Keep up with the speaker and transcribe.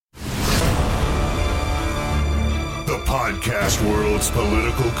podcast world's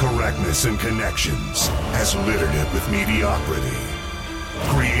political correctness and connections has littered it with mediocrity,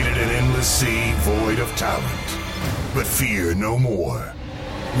 created an endless sea void of talent. But fear no more.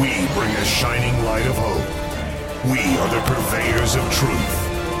 We bring a shining light of hope. We are the purveyors of truth,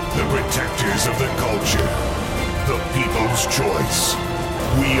 the protectors of the culture, the people's choice.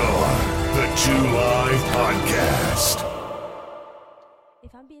 We are the Two Live Podcast.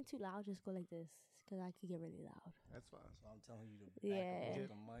 If I'm being too loud, just go like this, because I could get really loud. That's fine. So I'm telling you to back up the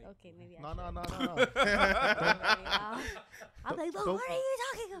mic. Okay, maybe I No. I'm like, Don't- what are you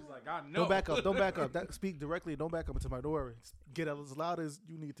talking about? Like, I know. Don't back up. Speak directly. Don't back up into my door. Get as loud as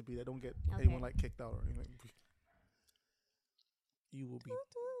you need to be. That don't get Okay. anyone like kicked out or anything. You will be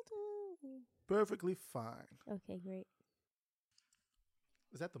perfectly fine. Okay, great.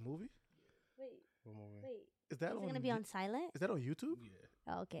 Is that the movie? Wait. Is that Is it on? going to be on silent? Is that on YouTube? Yeah.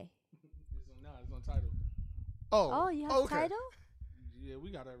 Oh, okay. It's on title. Oh, you have okay. title? Yeah,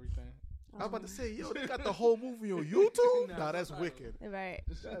 we got everything. I was about to say, yo, they got the whole movie on YouTube. Nah, Nah, it's that's on wicked. Right.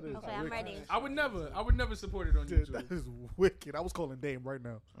 That is Okay, I'm wicked. ready. I would never support it on Dude, YouTube. that is wicked. I was calling Dame right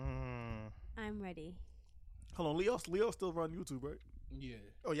now. I'm ready. Hold on, Leo still run YouTube, right? Yeah.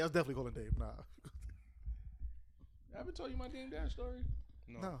 Oh yeah, I was definitely calling Dame. Nah, I ever told you my Dame Dash story?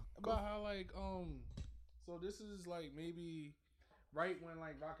 no. About how so this is like maybe right when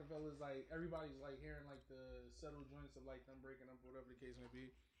like Rockefeller's like everybody's like hearing like the subtle joints of like them breaking up, whatever the case may be,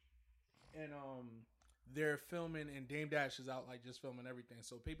 and they're filming and Dame Dash is out like just filming everything.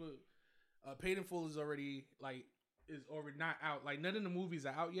 So people, Paid in Full is already not out. Like none of the movies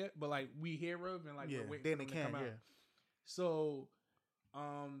are out yet, but like we hear of and like Yeah, we're waiting then for they them to can. come out. Yeah. So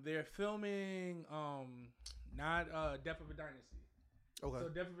they're filming not Death of a Dynasty. Okay. So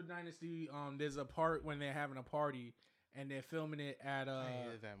Death of a Dynasty, there's a part when they're having a party and they're filming it at I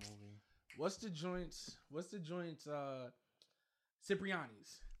hated that movie. what's the joints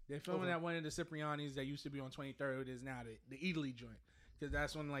Cipriani's. They're filming Okay. at one of the Cipriani's that used to be on 23rd is now the Italy joint, because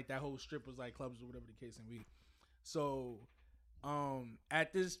that's when like that whole strip was like clubs or whatever the case may be. So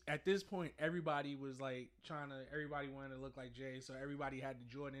at this point everybody was like everybody wanted to look like Jay, so everybody had the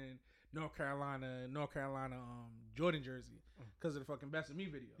Jordan North Carolina Jordan jersey because of the fucking Best of Me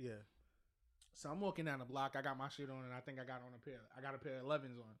video. Yeah. So I'm walking down the block. I got my shit on, and I think I got a pair of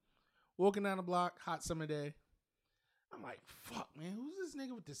 11s on. Walking down the block, hot summer day. I'm like, fuck, man, who's this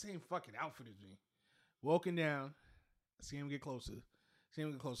nigga with the same fucking outfit as me? Walking down, I see him get closer.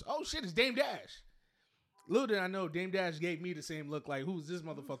 Oh shit, it's Dame Dash. Little did I know, Dame Dash gave me the same look. Like, who's this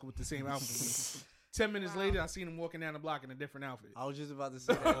motherfucker with the same outfit as me? 10 minutes later, I seen him walking down the block in a different outfit. I was just about to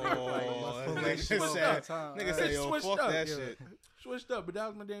say that. Oh, Like, that shit switched sad. up time. Nigga say, yo, Switched fuck up. that Yeah. shit. Switched up, but that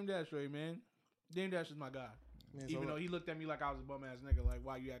was my Dame Dash way, man. Dame Dash is my guy. Man, Even so though he looked at me like I was a bum ass nigga, like,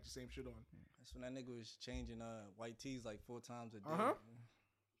 why you had the same shit on? That's when that nigga was changing white tees like 4 times a day. Uh-huh.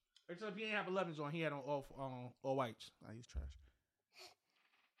 Except he ain't have 11s on. He had on all whites. Nah, he's trash.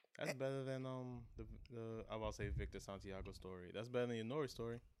 that's better than the I will say Victor Santiago story. That's better than your Nori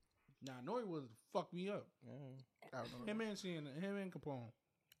story. Nah, Nori was fuck me up. Yeah. I don't know. Him and Capone.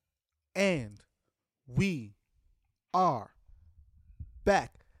 And we are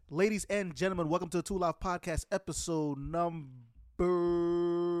back. Ladies and gentlemen, welcome to the Two Live Podcast, episode number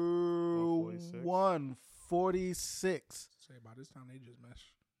 146. Say by this time they just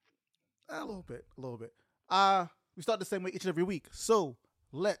mesh. A little bit. We start the same way each and every week. So,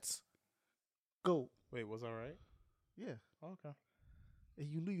 let's go. Wait, was I right? Yeah. Oh, okay. And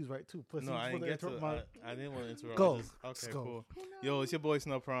you knew you was right, too. Pussy. No, I You didn't get to. interrupt my- I didn't want to interrupt. Go. Okay, Let's go. cool. Yo, it's your boy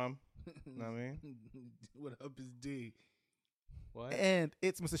Snow Prom. Know what I mean? What up is D? What? And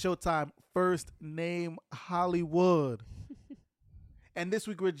it's Mr. Showtime, first name Hollywood. And this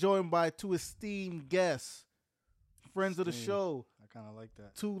week we're joined by 2 esteemed guests, friends of the Esteemed. show, I kind of like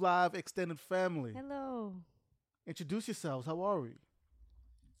that. 2 Live extended family. Hello. Introduce yourselves. How are we?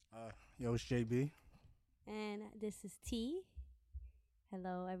 Yo, it's JB. And this is T.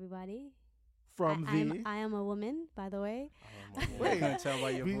 Hello, everybody. From I am a woman, by the way. I can't tell by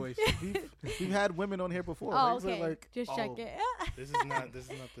your we- voice. we've had women on here before. Oh, right? So, okay. like, Just check it. This is not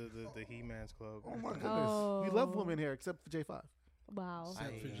the He-Man's Club. oh my goodness. Oh. We love women here, except for J5. Wow.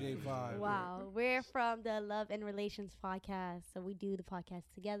 Except for J5. Wow. We're from the Love and Relations podcast. So we do the podcast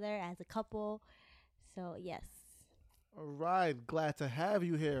together as a couple. So, yes. All right, glad to have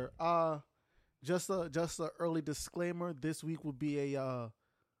you here. Just a early disclaimer. This week will be a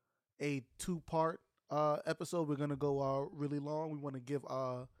 2-part episode. We're gonna go really long. We want to give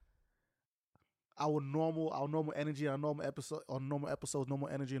our normal energy, our normal episodes, normal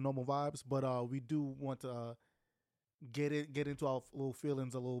energy and normal vibes. But we do want to get into our little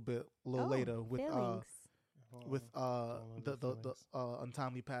feelings a little Oh, later with feelings. with all of the feelings.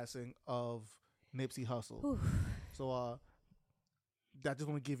 untimely passing of Nipsey Hussle. Oof. So I just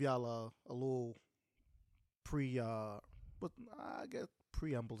want to give y'all a little but I guess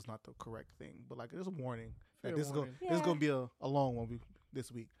preamble is not the correct thing, but like there's a warning that Fair this is warning. this is gonna be a long one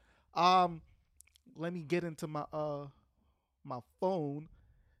this week. Let me get into my my phone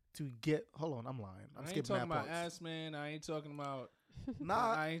to get. Hold on, I'm lying. I'm I ain't skipping talking that about part. ass man. I ain't talking about.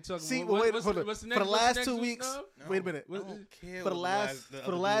 Nah, I ain't talking. see, what, wait what's for the, the, what's the for next, the what's last next 2 new weeks. stuff? Wait a minute. I don't care For the what last the for the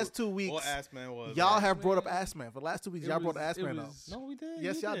other last dude 2 weeks, or Ass Man was. y'all like, have brought up Man. Ass Man. For the last 2 weeks, It y'all brought was- Ass it Man up. was no, we did.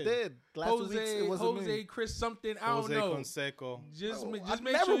 Yes, you y'all did. Last 2 weeks, it wasn't Jose, me. Chris something. I don't Jose know. Canseco. Just, No, just I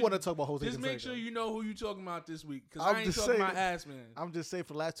make never sure. want to talk about Jose Just make Canseco. sure you know who you talking about this week, because I'm I ain't just talking about saying. ass man. I'm just saying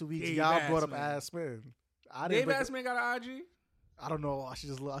for the last 2 weeks, Dave y'all brought up Assman. Ass Man. I didn't Dave bring Assman got an IG. I don't know. I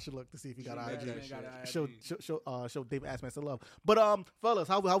should look to see if he got an Dave IG. Assman got an Show IG. show Dave Assman some love. But fellas,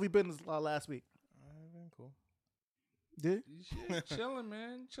 how we been this last week? I've been cool. Did Shit, chilling,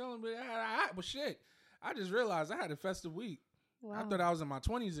 man, chilling. But shit, I just realized I had a festive week. Wow. I thought I was in my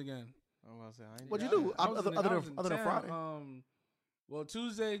 20s again. I'm about to say, I ain't What'd you done do? that. I was Other in- other I than- was in other than town. Friday? Well,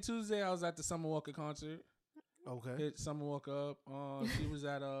 Tuesday I was at the Summer Walker concert. okay? Hit Summer Walker up. She was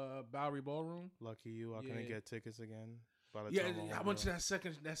at Bowery Ballroom. Lucky you, I couldn't Yeah. get tickets again. By the Yeah, time I went to that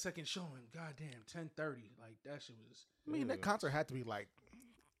second showing. Goddamn, 10:30. Like that shit was I mean, that concert had to be like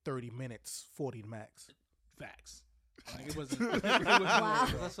 30 minutes, 40 max. facts. Like it wasn't. It wasn't Wow.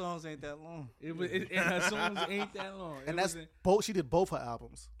 Her songs ain't that long. It was, and her songs ain't that long. And it that's wasn't, both. She did both her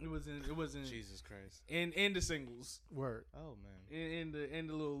albums. it wasn't Jesus Christ. in the singles. Word. Oh man. In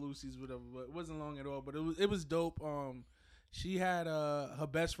the little Lucy's, whatever, but it wasn't long at all. But it was dope. She had her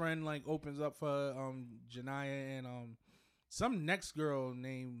best friend like opens up for Janaya and some next girl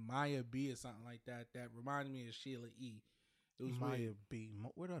named Maya B or something like that. That reminded me of Sheila E. It was Maya weird. B.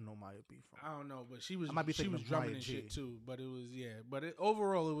 Where do I know Maya B from? I don't know, but she was I might be she thinking was of drumming Maya and G. shit too. But it was But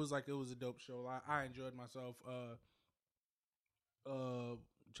overall, it was a dope show. I enjoyed myself.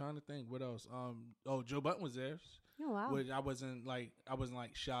 Trying to think what else. Joe Button was there. Oh wow. Which I wasn't like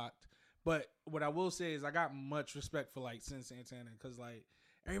shocked. But what I will say is I got much respect for like Sin Santana because like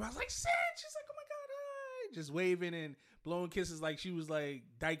everybody's like Sin, she's like, oh my god, hi, just waving and blowing kisses like she was like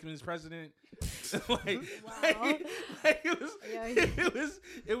Dykeman's president. like, Wow. like it was Yeah.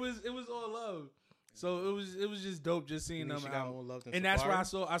 it was all love. So it was just dope just seeing them She got out. more love than And that's why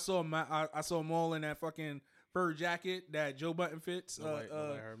Safari? I saw them all in that fucking fur jacket that Joe Button fits. Nobody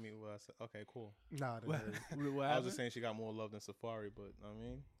heard me. Well, I said, okay, cool. Nah, I didn't What, hear you. what I was happened? just saying she got more love than Safari, but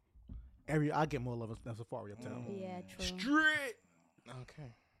I mean, I get more love than Safari uptown. Yeah, true. Straight.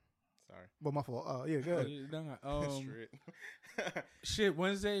 okay. Sorry. But my fault. Yeah, good. Straight. Shit.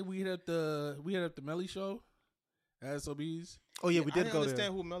 Wednesday we hit up the Melly show at SOBs. Oh yeah, we I did didn't go understand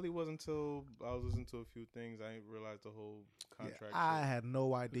there. who Melly was until I was listening to a few things. I didn't realize the whole Yeah, contract. I shit. had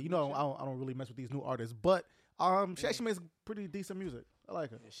no idea. You know, I don't really mess with these new artists, but she actually makes pretty decent music. I like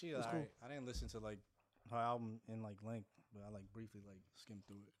her. Yeah, she It's alright. cool. I didn't listen to like her album in like length, but I like briefly like skimmed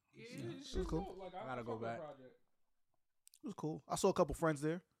through it. Yeah, It was cool. Like, I gotta go fuck with the back. project. It was cool. I saw a couple friends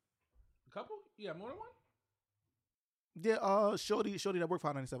there. A couple? Yeah, more than one. Yeah, Shorty that worked for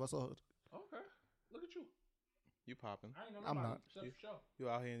Hot 97. I saw her. Okay, look at you. You popping? I ain't know I'm nobody not. except for show. You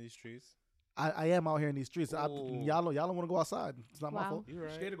out here in these streets? I am out here in these streets. Ooh. Y'all don't want to go outside. It's not my Wow. fault. You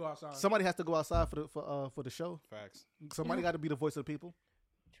right? Scared to go outside. Somebody has to go outside for the show. Facts. Somebody got to be the voice of the people.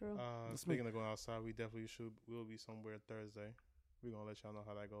 True. That's me. Speaking of going outside, we'll be somewhere Thursday. We're gonna let y'all know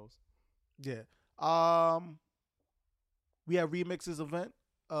how that goes. Yeah. We have Remix's event.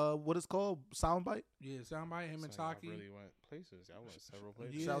 What is called Soundbite. Yeah, soundbite him and So y'all Taki. really went places. I went several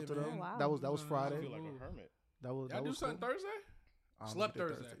places. Yeah, Shout out to them. man. Wow. That was I Friday. I feel like a hermit. That was Y'all that do was something cool. Thursday? I don't know Slept if we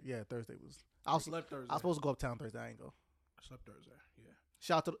did Thursday. Yeah, Thursday was. I slept Thursday. I was supposed to go uptown Thursday. I ain't go. Slept Thursday. Yeah.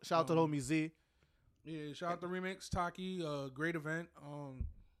 Shout out to the homie Z. Yeah. Shout out to Remix Taki. Great event.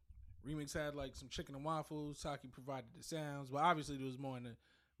 Remix had like some chicken and waffles. Taki provided the sounds, but obviously there was more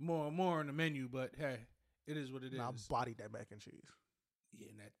in the menu. But hey, it is what it is. Nah, I bodied that mac and cheese. Yeah,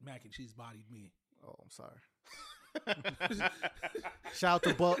 and that mac and cheese bodied me. Oh, I'm sorry. Shout out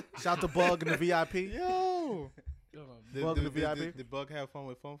to Bug. Shout out to Bug and the VIP. Yo. Bug in the VIP. Did Bug have fun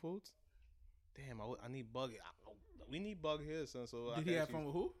with Fun Foods? Damn, I need Bug. We need Bug here, son. So I Did can he have actually- fun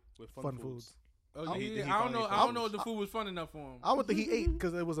with who? with Fun Foods. Oh Oh, yeah, did he I don't know. finally I don't fun know if foods? the food was fun enough for him. I don't think he ate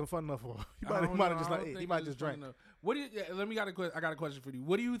because it wasn't fun enough for him. He I don't might know. have just I not don't ate. He think might it was just fun drank. enough. What do you? Yeah, let me I got a question for you.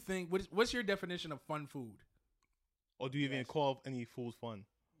 What do you think? What's your definition of fun food? Or do you even call any food fun?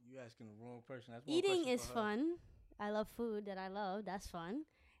 You asking the wrong person. That's one Eating question is for her. fun. I love food that I love. That's fun.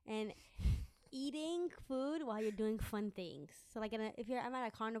 And eating food while you're doing fun things. So like I'm at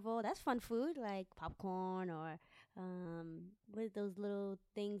a carnival, that's fun food like popcorn or what are those little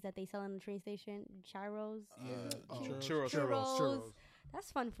things that they sell in the train station? Gyros. Churros.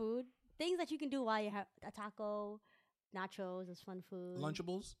 That's fun food. Things that you can do while you have a taco, nachos is fun food.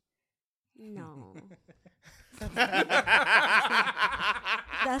 Lunchables. No.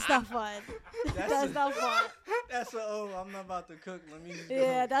 That's not fun. That's not fun. That's I'm not about to cook. Let me.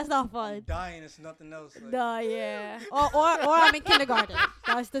 Yeah, that's not I'm fun. dying. It's nothing else. Like, No, yeah. Or I'm in kindergarten.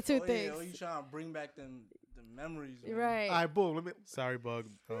 That's the two things. Yeah, you trying to bring back the memories. Man. Right. All right, boom. Let me Sorry, Bug.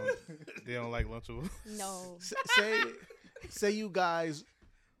 They don't like Lunchables. No. say you guys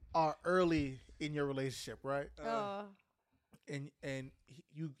are early in your relationship, right? Oh. And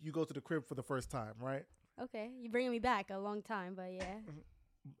you go to the crib for the first time, right? Okay. You're bringing me back a long time, but yeah.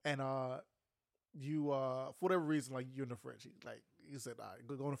 And you for whatever reason, like you're in the fridge, like you said, all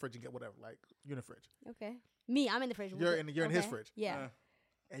right, go in the fridge and get whatever, like you're in the fridge. Okay. Me, I'm in the fridge. You're in his fridge. Yeah.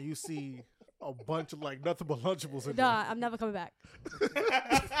 And you see a bunch of like nothing but Lunchables in Nah, there. I'm never coming back.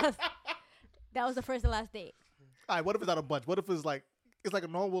 That was the first and last date. All right, what if it's not a bunch? What if it's like a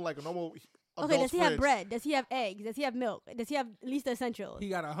normal Okay, adult's does he have fridge? bread? Does he have eggs? Does he have milk? Does he have at least the essentials? He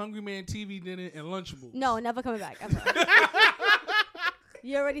got a Hungry Man TV dinner and Lunchables. No, never coming back. Ever.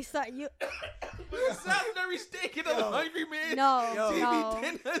 You already start. You Salisbury steak and a Hungry Man. no, Yo. no. TV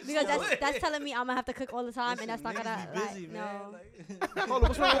dinner. Because that's telling me I'm gonna have to cook all the time, and that's not Niggas gonna be busy, like, man. no. Like, Hold on,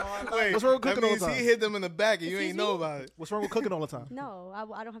 what's wrong? Wait, What's wrong with that cooking all means the time? he hit them in the back and you Excuse ain't know me? about it. What's wrong with cooking all the time? No,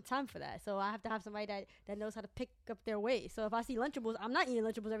 I don't have time for that. So I have to have somebody that knows how to pick up their weight. So if I see Lunchables, I'm not eating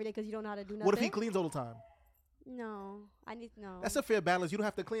Lunchables every day because you don't know how to do nothing. What if he cleans all the time? No, I need no. That's a fair balance. You don't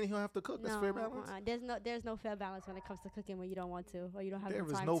have to clean and you don't have to cook. That's no, fair balance. There's no fair balance when it comes to cooking when you don't want to or you don't have There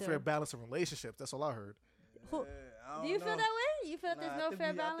the is time no to. fair balance in relationships. That's all I heard. Who- I don't Do you know. feel that way? You feel Nah, there's I no think fair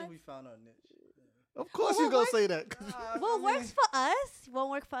I balance? think we found our niche. Of course Well, you're gonna what say that. What works for us won't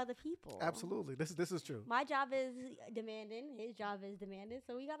work for other people. Absolutely. This is true. My job is demanding. His job is demanding.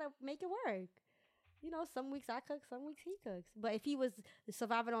 So we gotta make it work. You know, some weeks I cook, some weeks he cooks. But if he was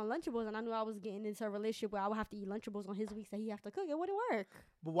surviving on Lunchables and I knew I was getting into a relationship where I would have to eat Lunchables on his weeks that he have to cook, it wouldn't work.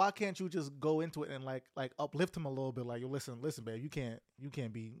 But why can't you just go into it and like uplift him a little bit? Like, yo, listen, babe, you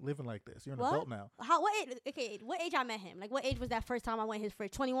can't be living like this. You're an What? adult now. What age? Okay, what age I met him? Like, what age was that first time I went his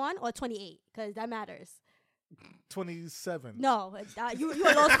fridge? 21 or 28? Because that matters. 27. No, you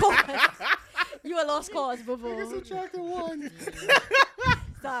a lost cause. You a lost cause, boo boo. Subtracted one.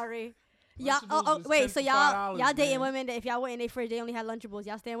 Sorry. Y'all. Lunchables Oh, was wait. So y'all dating $55, women that if y'all went in their fridge, they only had Lunchables.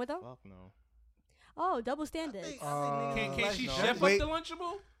 Y'all staying with them? Fuck no. Oh, double standards. Can she No. chef Wait. up the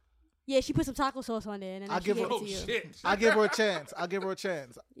Lunchable? Yeah, she put some taco sauce on there and then I'll she give gave her- it Oh to you. shit! I give her a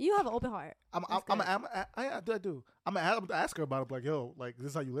chance. You have an open heart. I do. I'm gonna ask her about it. Like, yo, like this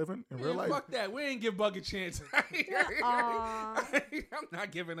is how you living in real Man, life? fuck that. We ain't give Bug a chance. Aw. I'm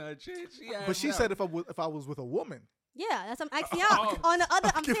not giving her a chance. But she said if I was with a woman, Yeah, that's what I'm asking y'all. Oh. On the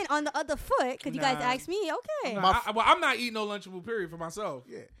other, I'm saying on the other foot, because you guys Nah. asked me. Okay. I'm not eating no Lunchable period for myself.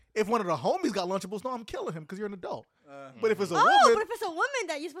 yeah. If one of the homies got Lunchables, no, I'm killing him because you're an adult. But if it's a Oh, woman, but if it's a woman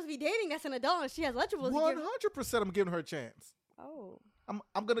that you're supposed to be dating that's an adult and she has Lunchables, you give- 100%, I'm giving her a chance. oh.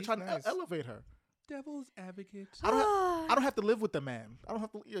 I'm gonna try to nice. elevate her. Devil's advocate. I don't have to live with the man. I don't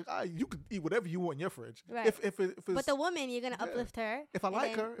have to. You can eat whatever you want in your fridge. Right. If it's, But the woman, you're gonna Yeah. uplift her. if I and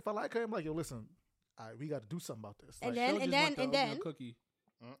like then- her, I'm like, yo, listen, we got to do something about this. And Like, then- She'll just want the and oatmeal then- cookie.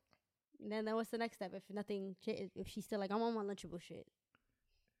 And then what's the next step? If nothing, if she's still like, I'm on my Lunchable shit.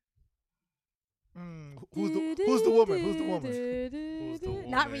 who's the woman? Who's the woman? Who's the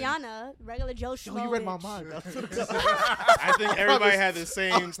Not woman? Rihanna, regular Joe Yo, Schmo. you read my bitch. mind. I think everybody had the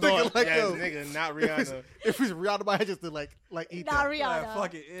same was thinking thought. like, Yeah, yo, nigga, not Rihanna. If it's Rihanna, I just to like eat Not that. Rihanna.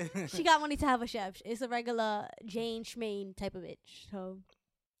 Fuck it. She got money to have a chef. It's a regular Jane Schmaine type of bitch. So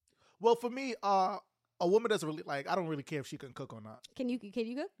Well, for me, a woman doesn't really like. I don't really care if she can cook or not. can you cook?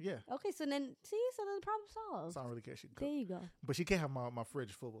 Yeah, Okay, so then see, so the problem solved. so I don't really care if she can cook. There you go. But she can't have my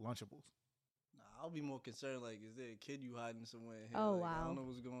fridge full with Lunchables. I'll be more concerned. Like, is there a kid you hiding somewhere? Here? Oh, Like, I wow. don't know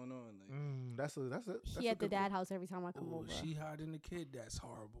what's going on. Like, That's She a at the good dad one. house every time I come Oh, over. she hiding the kid. That's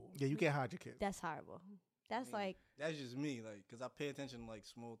horrible. Yeah, you can't hide your kids. That's horrible. That's I mean, like that's just me. Like, cause I pay attention to like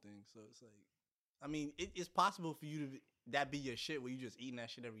small things. So it's like, I mean, it's possible for you to that be your shit where you just eating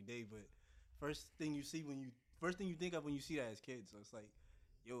that shit every day. But first thing you think of when you see that as kids. So it's like,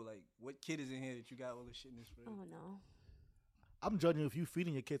 yo, like, what kid is in here that you got all this shit in this fridge? oh no. I'm judging if you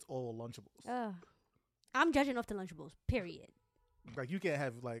feeding your kids all Lunchables. I'm judging off the Lunchables. Period. Like you can't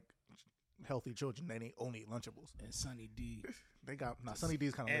have like healthy children. They only eat Lunchables. And Sunny D. They got Sunny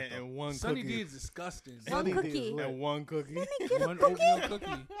D's kind of lit though. And one Sunny cookie. D is disgusting. One Sunny D is cookie. lit. And one cookie. One oatmeal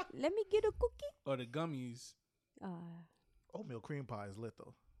cookie. Let me get a cookie. Or the gummies. Oatmeal cream pie is lit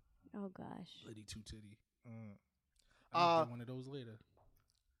though. Oh gosh. Litty two titty. Mm. I'll get one of those later.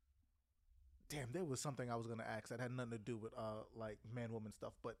 Damn, there was something I was gonna ask that had nothing to do with like man woman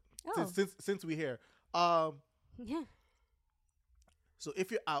stuff. But Oh. since we here, Yeah. so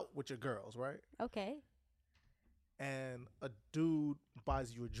if you're out with your girls, right, Okay. and a dude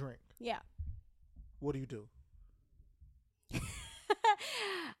buys you a drink, Yeah. what do you do?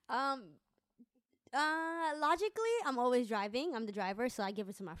 Logically, I'm always driving. I'm the driver, so I give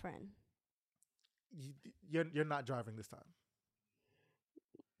it to my friend. You're not driving this time.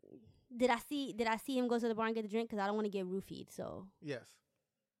 Did I see him go to the bar and get a drink? Because I don't want to get roofied. So Yes.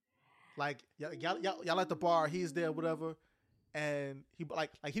 Like y'all at the bar, he's there, whatever, and he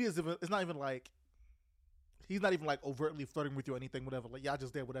like he doesn't even. It's not even like he's not even like overtly flirting with you or anything, whatever. Like y'all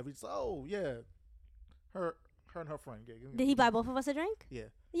just there, whatever. He's oh yeah, her and her friend. Yeah, did he buy both of us a drink? Yeah,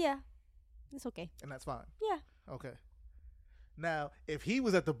 Yeah. It's okay. and that's fine. Yeah. Okay. Now, if he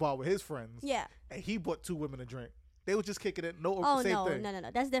was at the bar with his friends, Yeah. and he bought two women a drink, they would just kick it in. No, Oh same no, thing. no.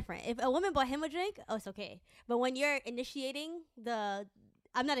 That's different. If a woman bought him a drink, oh, it's okay. But when you're initiating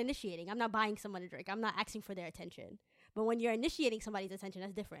I'm not initiating. I'm not buying someone a drink. I'm not asking for their attention. But when you're initiating somebody's attention,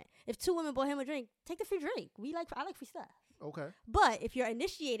 that's different. If two women bought him a drink, take the free drink. I like free stuff. Okay. But if you're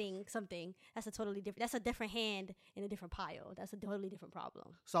initiating something, that's a totally different. That's a different hand in a different pile. That's a totally different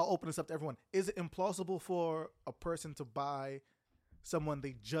problem. So I'll open this up to everyone. Is it implausible for a person to buy someone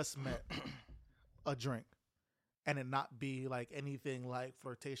they just met a drink and it not be like anything like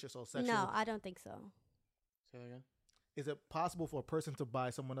flirtatious or sexual? No, I don't think so. Say that again. Is it possible for a person to buy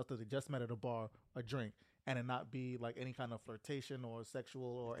someone else that they just met at a bar a drink and it not be like any kind of flirtation or sexual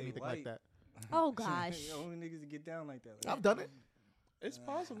or They anything like white. that? Oh gosh. The only niggas that get down like that. I've done it. It's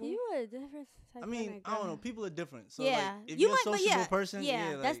possible. You a different type I mean, of I don't know. girl. People are different. So Yeah, like, if you you're might, a but sociable yeah, person, yeah,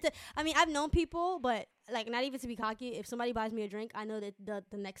 like, that's the. I mean, I've known people, but like, not even to be cocky. If somebody buys me a drink, I know that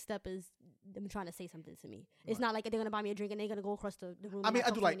the next step is them trying to say something to me. It's not like they're gonna buy me a drink and they're gonna go across the room. I and mean, not I talk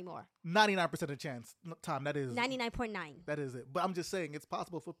do to me like anymore. 99% of chance time. That is 99.9. That is it. But I'm just saying it's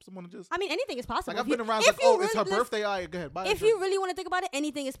possible for someone to just I mean, anything is possible. like I've If you- been around if like, you oh, it's her really- birthday. All right, go ahead. Buy her a If drink. you really want to think about it,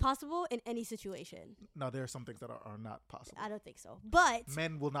 anything is possible in any situation. No, there are some things that are not possible. I don't think so. But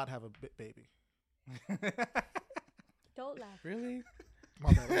Men will not have a baby. don't laugh. Really?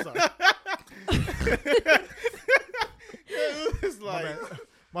 My bad. I'm sorry. It's My like bad.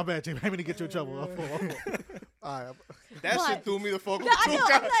 My bad, Jamie. I didn't mean to get you in trouble. All right. that But- shit threw me the fuck No, I off. know, too.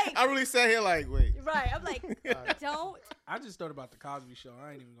 I'm like- I really sat here like, wait. Right. I'm like, don't. I just thought about the Cosby Show.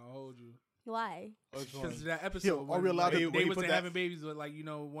 I ain't even gonna hold you. Why? Because that episode, Yo, are we allowed to- they, when they you wasn't put that- having babies, but like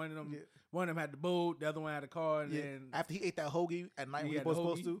one of them, Yeah. one of them had the boat, the other one had a car, and Yeah. then After he ate that hoagie at night, He when he had the was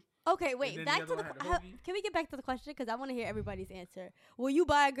supposed hoagie. to. Okay, wait. then the Back to other the. one had the How, hoagie. can we get back to the question? Because I want to hear everybody's answer. Will you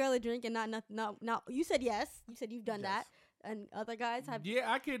buy a girl a drink and not? You said yes. You said you've done that. And other guys have.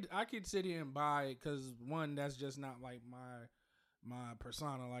 yeah, I could sit here and buy it because one, that's just not like my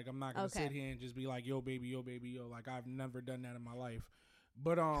persona. Like I'm not gonna Okay. sit here and just be like, yo baby, yo baby, yo. Like I've never done that in my life.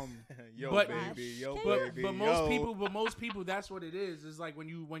 But Yo, But- baby, yo, Can baby, but yo. most people, that's what it is. It's like when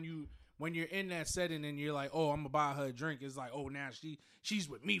you're in that setting and you're like, oh, I'm gonna buy her a drink. It's like, oh, now she's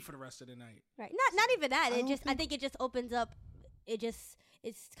with me for the rest of the night. Right. Not even that. I think it just opens up.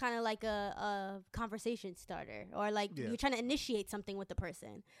 It's kind of like a conversation starter, or like Yeah. you're trying to initiate something with the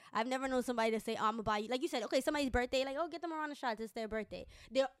person. I've never known somebody to say, oh, I'm gonna buy you. Like you said, okay, somebody's birthday, like, oh, get them a round of shots. It's their birthday.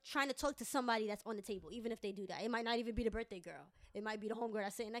 They're trying to talk to somebody that's on the table, even if they do that. It might not even be the birthday girl. It might be the homegirl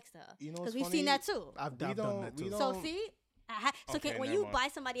that's sitting next to her. You know Because what's we've seen funny? that too. I've We done don't- that we too. don't- So see, so Okay, when never you mind. buy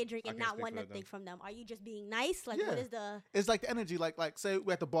somebody a drink and I can't not speak want for that nothing then. from them, are you just being nice? Like, Yeah. what is the? It's like the energy. Like say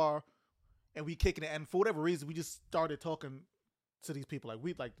we're at the bar and we kicking it, and for whatever reason we just started talking to these people. Like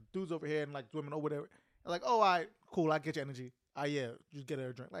we like the dudes over here and like women or whatever. Like, oh, all right, cool. I get your energy. Yeah, just get her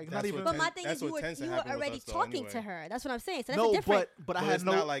a drink. Like That's not even. what But my tends- thing that's is, you what tends to were happen with already us, though, talking to anyway. her. That's what I'm saying. So that's No, different. but I But had it's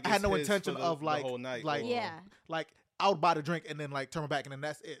no not like I had it's no his intention for the- of the like whole night, like or- Yeah. like I would buy the drink and then like turn back and then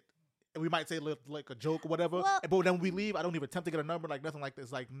that's it. And we might say like a joke or whatever. Well- but when we leave, I don't even attempt to get a number, like nothing like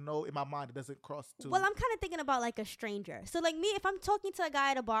this. Like no, in my mind, it doesn't cross to. Well, I'm kind of thinking about like a stranger. So like me, if I'm talking to a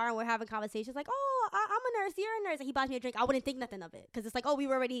guy at a bar and we're having conversations, like, oh, I'm a nurse, you're a nurse, and he buys me a drink, I wouldn't think nothing of it because it's like, oh, we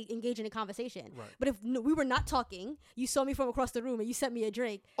were already engaged in a conversation. Right. But if we were not talking, you saw me from across the room and you sent me a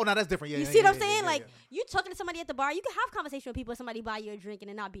drink. Oh, no, that's different. Yeah, You yeah, see yeah, what I'm yeah, saying? yeah, Like yeah. you talking to somebody at the bar, you can have conversation with people. If somebody buy you a drink and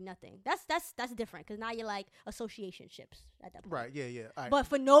it not be nothing. That's different because now you're like association ships at that point. Right. Yeah. Yeah. All right. But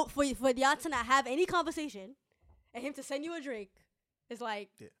for y'all to not have any conversation and him to send you a drink It's like,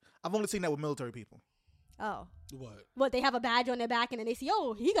 Yeah. I've only seen that with military people. oh, What? they have a badge on their back, and then they see,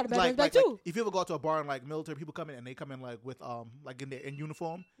 oh, he got a badge on his back Like, too. if you ever go out to a bar and like military people come in and they come in like with like in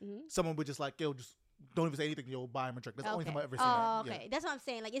uniform, Mhm. someone would just like, yo, just don't even say anything, you'll buy him a drink. That's the only time I've ever seen Oh, that. okay. That's what I'm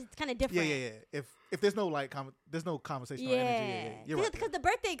saying. Like, it's kind of Yeah. different. Yeah. If there's no like there's no conversation or energy. Yeah. You're right. Because the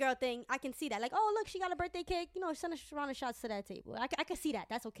birthday girl thing, I can see that. Like, oh, look, she got a birthday cake. You know, send a round of shots to that table. I can see that.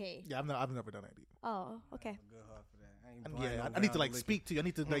 That's okay. Yeah, I've never done that either. Oh, okay. I have a good heart for that. I ain't And buying yeah, no I need to round like of liquor. speak to you. I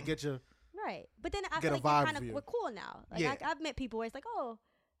need to like get you. Right. But then I Get feel a like vibe kind of for you. we're cool now. Like, Yeah. I've met people where it's like, oh,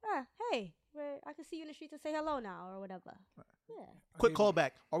 hey, I can see you in the street to say hello now or whatever. Yeah. Quick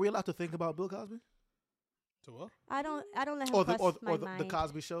callback. Are we allowed to think about Bill Cosby To what? I don't let him or cross my the mind.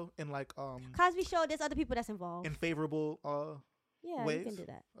 Cosby Show in like Cosby Show, there's other people that's involved. in favorable Yeah, ways? you can do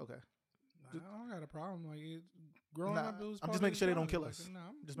that. Okay. Nah, I don't got a problem. Like growing Nah, up, it was. I'm part just of making his sure they don't childhood. kill us. Like, nah,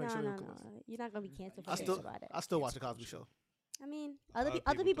 I'm- Just No, make sure no, they don't kill us. no. You're not gonna be canceled for I caring still about it. I still watch the Cosby Show. I mean, Other other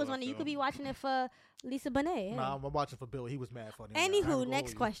people people's do, on it. I You could be feel. watching it for Lisa Bonet. Yeah. Nah, I'm watching for Bill. He was mad funny. I ain't gonna Anywho, hold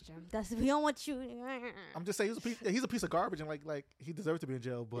next you. question. That's we don't want you. I'm just saying he's a piece of garbage and like he deserves to be in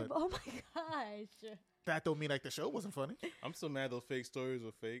jail, but Oh my gosh. that don't mean like the show wasn't funny. I'm still mad those fake stories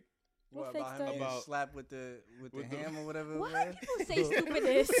were fake. What What fake about him story? getting About- slapped with the ham or whatever? What? It was? People say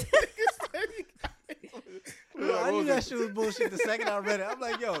stupidness. Bro, I knew that shit was bullshit the second I read it. I'm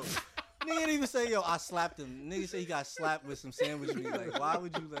like, yo, nigga didn't even say, yo, I slapped him. Nigga say he got slapped with some sandwich meat. Like, why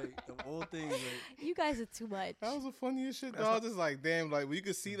would you, like, the whole thing, like, You guys are too much. That was the funniest shit, dog. I was just like, damn, like, you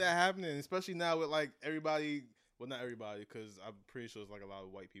could see that happening, especially now with, like, everybody. Well, not everybody, because I'm pretty sure it's, like, a lot of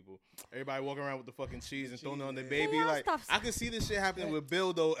white people. Everybody walking around with the fucking cheese and throwing it on their baby. y'all Like, stop- I can see this shit happening with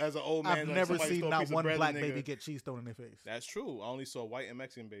Bill, though, as an old man. I've like, never somebody seen throw a not piece of one bread in black the baby nigga. get cheese thrown in their face. That's true. I only saw white and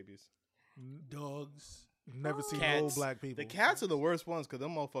Mexican babies. Dogs. Never seen Cats. old black people. The cats are the worst ones because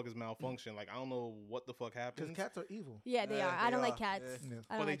them motherfuckers malfunction. Like, I don't know what the fuck happens. because cats are evil. Yeah, they Yeah, are. I they don't like are. cats. Yeah. I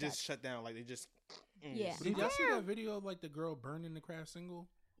But don't they like just cats. shut down. Like, they just. Yeah. Did y'all see that video of like the girl burning the Kraft single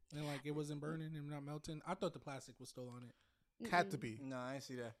and like it wasn't burning and not melting? I thought the plastic was still on it. Had to be nah, I ain't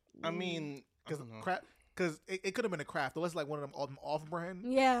see that. I mean, I don't know. because it could have been a craft. Unless like one of them off-brand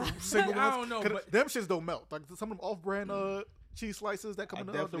Yeah. single I ones. don't know, 'Cause but- them shits don't melt. Like some of them off-brand cheese slices that come I in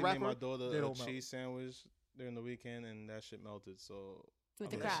the definitely wrapper. made my they daughter a don't melt. cheese sandwich during the weekend, and that shit melted. So With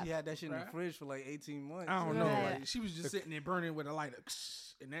the I'm crab. She had that shit in the Crap. fridge for like 18 months. I don't know. Right. Like she was just sitting there burning with a lighter,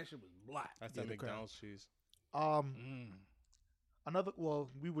 and that shit was black. that's Yeah, that the crab. McDonald's cheese. Another. Well,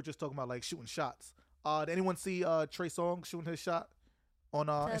 we were just talking about like shooting shots. Did anyone see Trey Songz shooting his shot on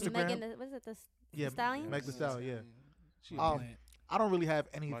The Instagram? Megan, what is it? The Yeah, Stallion? Meg Thee Stallion. Yeah. She Um, plant. I don't really have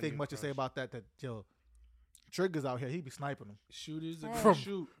anything Money much to say crush. about that. That yo, Triggers out here, he be sniping them Shooters Yeah. are From- gonna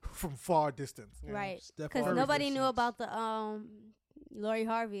shoot. from far distance. Right. Steph Because Curry nobody for knew six. about the Lori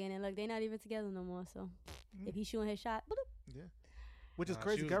Harvey, and then look, they not even together no more. So if he's shooting his shot, bloop. Yeah, which is Nah,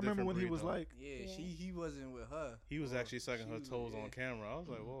 crazy. she was I remember different when he breed, was though. like, Yeah, Yeah. he wasn't with her. He was Well, actually sucking she her was- toes yeah. on camera. I was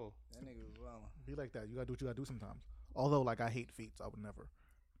like, whoa. That nigga was wild. be like that. You gotta do what you gotta do sometimes. Although, like, I hate feet, so I would never.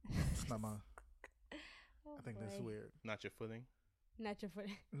 It's not my. Oh, I think that's boy. weird. Not your footing. Not your foot.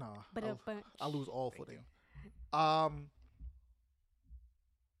 Nah, But I lose all Thank footing. you.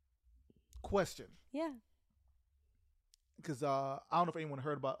 Question, yeah. because I don't know if anyone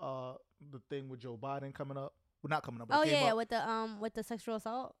heard about the thing with Joe Biden coming up. Well, not coming up. But Oh it came yeah, up. with the sexual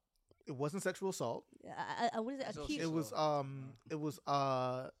assault. It wasn't sexual assault. What is it? So Accused. It was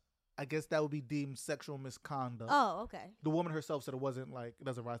I guess that would be deemed sexual misconduct. Oh, okay. The woman herself said it wasn't like it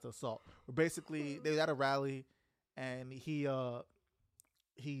doesn't rise to assault. But basically, they was at a rally, and he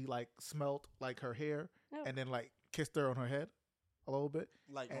like smelt like her hair, Oh. and then like kissed her on her head a little bit.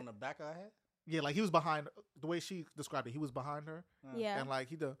 Like And- on the back of her head? Yeah, like he was behind the way she described it. He was behind her, Yeah. and like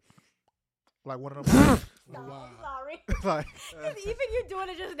he did like one of them. No, Wow. I'm sorry. like 'Cause even you doing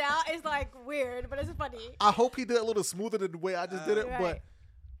it just now is like weird, but it's funny. I hope he did it a little smoother than the way I just did it, Right. but.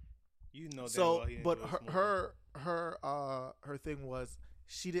 You know damn So, well he ain't but do it her smoother. her thing was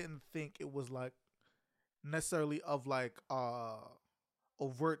she didn't think it was like necessarily of like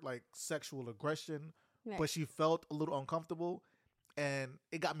overt like sexual aggression, Right. but she felt a little uncomfortable, and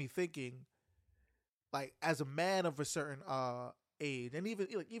it got me thinking, like as a man of a certain age, and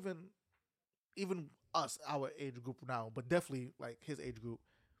even us, our age group now, but definitely like his age group,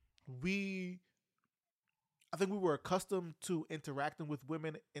 I think we were accustomed to interacting with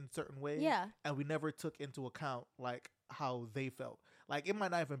women in certain ways, Yeah. and we never took into account like how they felt. Like it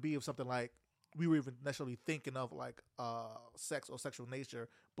might not even be of something like we were even necessarily thinking of like sex or sexual nature,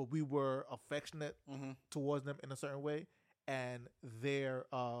 but we were affectionate Mm-hmm. towards them in a certain way, and their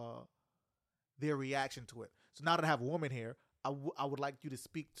reaction to it. So now that I have a woman here, I would like you to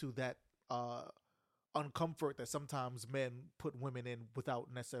speak to that uncomfort that sometimes men put women in without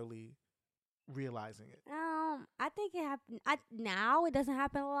necessarily realizing it? I think it happen. Now it doesn't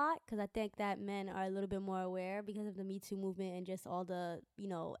happen a lot because I think that men are a little bit more aware because of the Me Too movement and just all the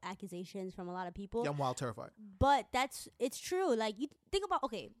accusations from a lot of people. Yeah, I'm wild terrified. But it's true. Like, you think about,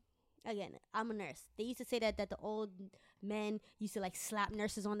 okay, again, I'm a nurse. They used to say that the old men used to like slap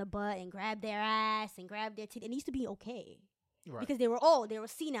nurses on the butt and grab their ass and grab their teeth. And it used to be okay. Right. Because they were old, they were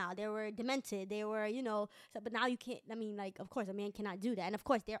senile, they were demented, they were, but now you can't, I mean, like, of course, a man cannot do that. And of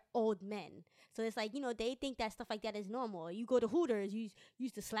course, they're old men. So it's like, they think that stuff like that is normal. You go to Hooters, you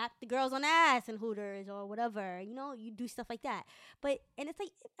used to slap the girls on the ass in Hooters or whatever, you do stuff like that. And it's like,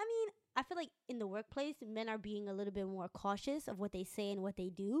 I mean, I feel like in the workplace, men are being a little bit more cautious of what they say and what they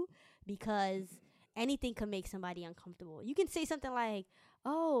do because anything can make somebody uncomfortable. You can say something like,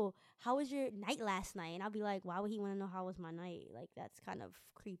 oh, how was your night last night? And I'll be like, why would he want to know how was my night? Like, that's kind of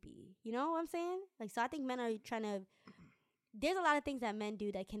creepy. You know what I'm saying? Like, so I think men are trying to, there's a lot of things that men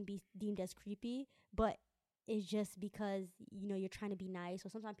do that can be deemed as creepy, but it's just because, you're trying to be nice. Or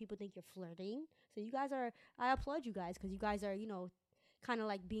sometimes people think you're flirting. So I applaud you guys because you guys are, kind of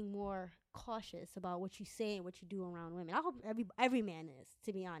like being more cautious about what you say and what you do around women. I hope every man is,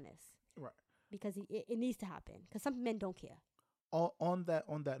 to be honest. Right. Because it needs to happen. Because some men don't care. On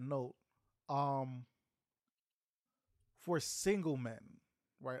that note, for single men,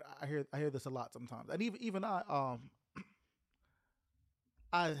 right? I hear this a lot sometimes, and even I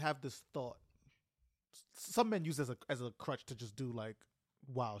have this thought. Some men use it as a crutch to just do like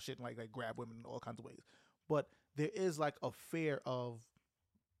wild shit, like grab women in all kinds of ways. But there is like a fear of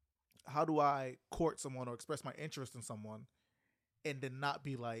how do I court someone or express my interest in someone, and then not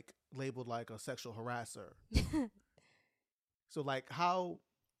be like labeled like a sexual harasser. So, like, how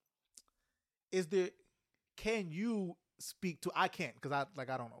is there? Can you speak to? I can't because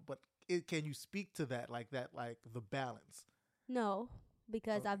I don't know. But can you speak to that, like the balance? No,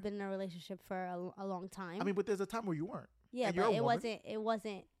 because I've been in a relationship for a long time. I mean, but there's a time where you weren't. Yeah, and but you're a it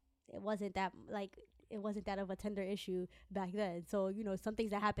woman. wasn't that like it wasn't that of a tender issue back then. So some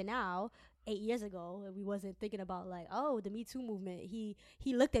things that happen now. 8 years ago, we wasn't thinking about like, oh, the Me Too movement. He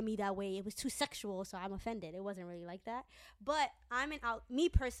looked at me that way. It was too sexual, so I'm offended. It wasn't really like that. But me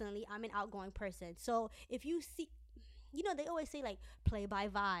personally, I'm an outgoing person. So if you see, they always say like play by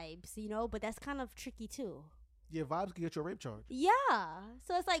vibes, but that's kind of tricky too. Yeah, vibes can get you a rape charge. Yeah.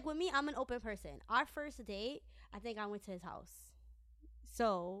 So it's like with me, I'm an open person. Our first date, I think I went to his house.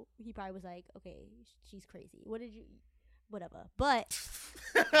 So he probably was like, okay, she's crazy. Whatever. But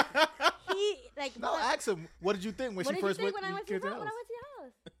he like no, ask him. What did you think when she first went? When I went to your house?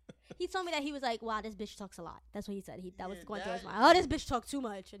 He told me that he was like, "Wow, this bitch talks a lot." That's what he said. That was going through his mind. Oh, this bitch talks too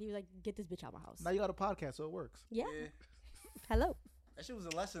much, and he was like, "Get this bitch out of my house." Now you got a podcast, so it works. Yeah. Hello. That shit was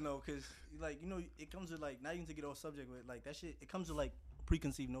a lesson though, cause like it comes with like not even to get off subject, but like that shit, it comes with like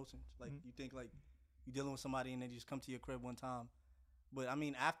preconceived notions. Like you think like you dealing with somebody and they just come to your crib one time, but I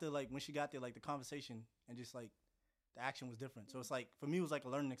mean after like when she got there, like the conversation and just like the action was different. So it's like for me it was like a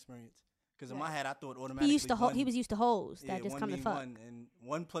learning experience. Because in my head I thought automatically he was used to hoes that just come to fuck. One, and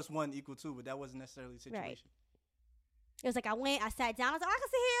 1 + 1 = 2, but that wasn't necessarily the situation. Right. It was like I sat down. I was like, I can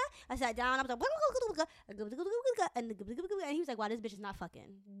sit here. I sat down. I was like, and he was like, wow, this bitch is not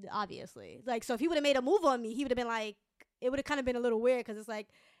fucking. Obviously, like, so if he would have made a move on me, he would have been like, it would have kind of been a little weird because it's like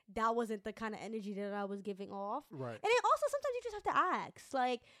that wasn't the kind of energy that I was giving off. Right. And then also sometimes you just have to ask,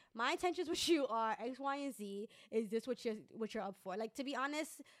 like, my intentions with you are X, Y, and Z. Is this what you're up for? Like, to be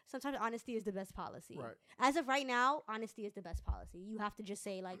honest, sometimes honesty is the best policy. Right. As of right now, honesty is the best policy. You have to just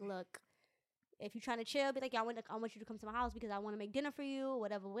say, like, look, if you're trying to chill, be like, I want you to come to my house because I want to make dinner for you,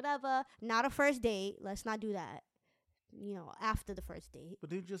 whatever. Not a first date. Let's not do that. After the first date. But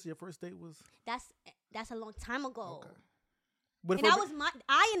didn't you just your first date was? That's a long time ago. Okay. But and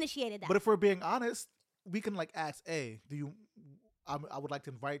I initiated that. But if we're being honest, we can like ask, hey, I would like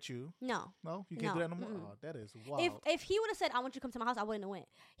to invite you. No, you can't do that no more. Oh, that is wild. If he would have said, I want you to come to my house, I wouldn't have went.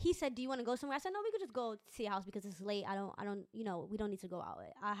 He said, do you want to go somewhere? I said, no, we could just go to your house because it's late. I don't. We don't need to go out.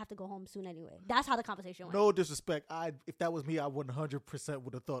 I have to go home soon anyway. That's how the conversation went. No disrespect. If that was me, I 100%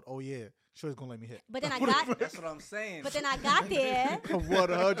 would have thought, oh yeah, sure he's gonna let me hit. But then I got. That's what I'm saying. But then I got there.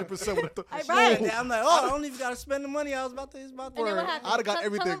 100% would have thought. Right. Oh. I'm like, I don't even gotta spend the money. I was about to. And then what happened? I'd have got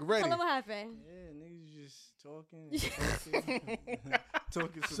everything ready. Tell him what happened. Yeah, niggas just talking.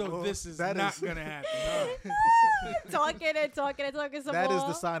 So this is not gonna happen. Talking some That more. is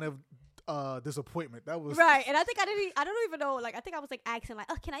the sign of disappointment. That was right. And I think I don't even know. Like, I think I was like asking, like,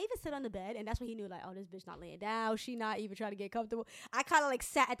 oh, can I even sit on the bed? And that's when he knew, like, oh, this bitch not laying down. She not even trying to get comfortable. I kind of like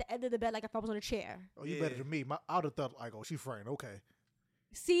sat at the end of the bed like if I was on a chair. Oh, you better than me. I would have thought like, oh, she friend. Okay.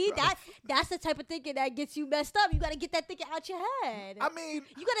 See, that's the type of thinking that gets you messed up. You got to get that thinking out your head. I mean,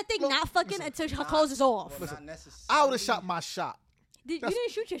 you got to think look, not fucking until her clothes is off. Well, not necessarily. I would have shot my shot. You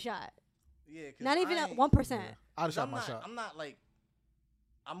didn't shoot your shot. Yeah, 'cause Not even I at ain't- 1%. I'd have shot I'm my not, shot. I'm not like,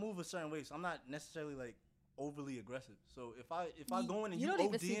 I move a certain way, so I'm not necessarily like overly aggressive. So if I go in and you you don't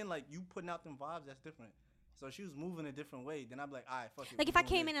even see- ODing, like you putting out them vibes, that's different. So she was moving a different way, then I'd be like, all right, fuck it. Like we if I doing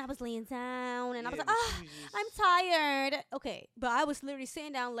came this. in and I was laying down and I was Yeah, like, but ah, she was just- I'm tired. Okay, but I was literally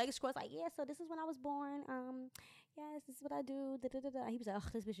sitting down, legs crossed, like, yeah. So this is when I was born. Yes, this is what I do. Da, da, da, da. He was like, oh,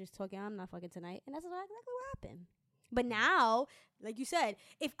 this bitch is talking. I'm not fucking tonight, and that's exactly what happened. But now, like you said,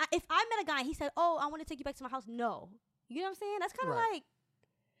 if I met a guy and he said, oh, I want to take you back to my house, no, you know what I'm saying? That's kind of Right. like.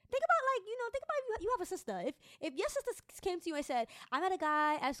 Think about you have a sister. If your sister came to you and said, I met a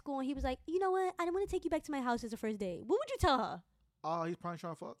guy at school and he was like, you know what, I want to take you back to my house as a first date. What would you tell her? Oh, he's probably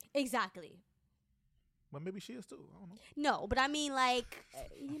trying to fuck. Exactly. But maybe she is too. I don't know. No, but I mean, like,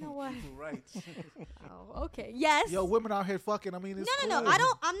 you know what? Right. Oh, okay. Yes. Yo, women out here fucking. I mean, it's no. cool.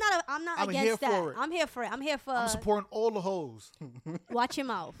 I'm not I'm against here that. for it. I'm here for it. I'm here for I'm supporting all the hoes. watch your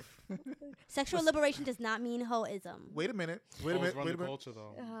mouth. Sexual liberation does not mean hoism. Wait a minute. Run the culture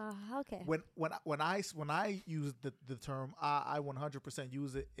though. Okay. When I use the term, I 100%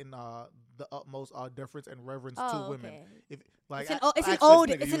 use it in the utmost deference and reverence to Oh, women. okay. If like It's an I ode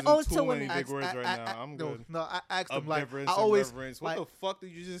Too to many women. big words right now. I'm good. No, I asked Of them like deference I and always reverence. What like, the fuck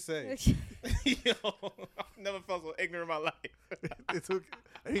did you just say? Yo, I've never felt so ignorant in my life. it's okay.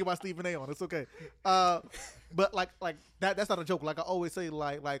 I hear my Stephen A. on. It's okay. But like that's not a joke. Like I always say,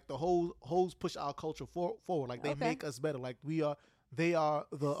 like the hoes push our culture forward. Like they Okay. make us better. Like they are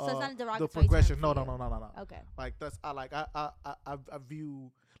the So it's not a the derogatory progression. term No, for no, you. no. Okay. Like that's I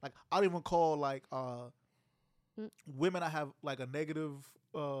view like I don't even call like women I have like a negative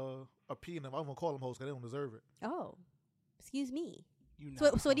opinion of. I don't even call them hoes because they don't deserve it. Oh, excuse me. You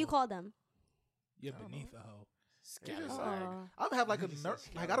So what do you call them? You're beneath a hoe. Just, Oh. I don't have like a Just ner-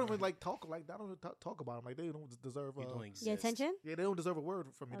 a like I don't really like talk like I don't really talk about them like they don't deserve You don't exist. Your attention? yeah they don't deserve a word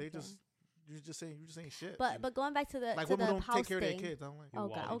from me. Okay. They just you're just saying shit. But going back to the like to women the don't house take care of thing. their kids. I'm like Oh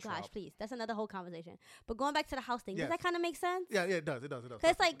Wally god, oh gosh, Trump. please. That's another whole conversation. But going back to the house thing, Yes. does that kind of make sense? yeah it does. Cause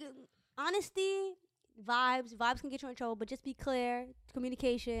it's like honesty, vibes can get you in trouble, but just be clear,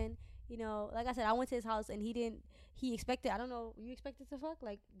 communication. You know, like I said, I went to his house and he expected. I don't know. You expected to fuck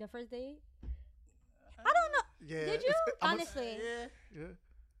like the first date? I don't know. yeah. Did you? I'm a- Honestly, yeah.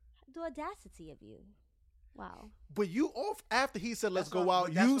 the audacity of you. Wow. But you off after he said let's That's go what- out.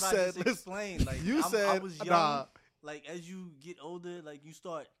 but that's You what I said just let's. explained. Like You I said was young. nah. Like as you get older, like you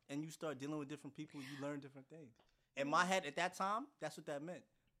start dealing with different people, you learn different things. In my head at that time, that's what that meant.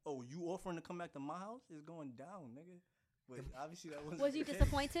 Oh, you offering to come back to my house is going down, nigga. But obviously that wasn't. Was you the case.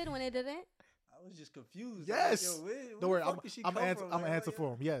 disappointed when it didn't? I was just confused. Yes. Like, yo, where Don't worry. the fuck did she I'm come answer. from? I'm Like, answer like,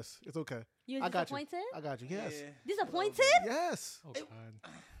 for him. Yes, it's okay. You was I got you. disappointed? I got you. Yes. Yeah. Disappointed? Yes. Oh, It-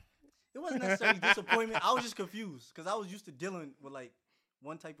 God. It wasn't necessarily disappointment. I was just confused because I was used to dealing with like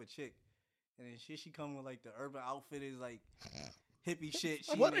one type of chick, and then she come with like the urban outfitters, like hippie shit.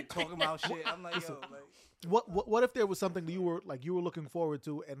 She What? like, talking about shit. I'm like, yo, like What if there was something that you were looking forward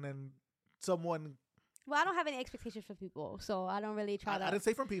to, and then someone Well, I don't have any expectations for people, so I don't really try to. I didn't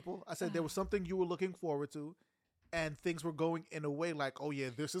say from people. I said there was something you were looking forward to, and things were going in a way like, oh yeah,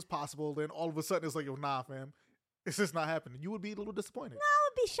 this is possible. Then all of a sudden it's like, yo, nah, fam, it's just not happening. You would be a little disappointed. I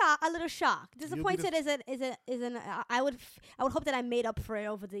would be shocked, a little shocked. be Disappointed isn't. I would hope that I made up for it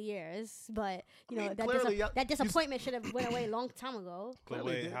over the years, but you I know mean, that clearly, that disappointment should have went away a long time ago. But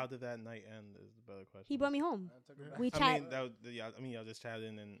Clearly wait, did. how did that night end? Is the better question. He brought me home. I took it back. We I chat. mean, that was, yeah. I mean, y'all just chatted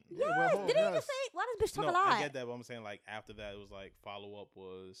and. Yes, well, didn't he yes. just say? Why does bitch talk No, a lot? I get that, but I'm saying like after that, it was like follow up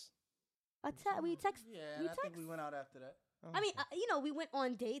was. We text. Yeah, we and I think text. we went out after that. I mean, you know, we went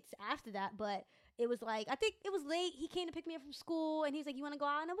on dates after that, but it was like I think it was late. He came to pick me up from school, and he's like, "You want to go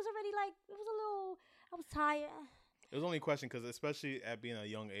out?" And it was already like it was a little. I was tired. It was only a question because especially at being a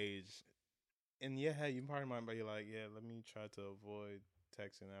young age, in your head you probably might be like, yeah, let me try to avoid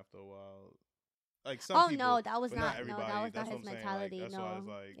texting after a while. Like some Oh people, no, that was but not. No, everybody. that was That's not what his I'm saying, mentality. Like, that's no, why I was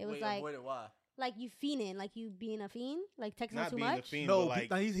like, it was Wait, like avoided why? like you fiending, like you being a fiend, like texting not too being much. a fiend, No, but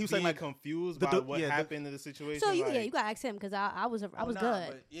like no, he was saying, being like, confused the- by the- what yeah, the- happened in the situation. So you like, you gotta ask him because I was Oh, good.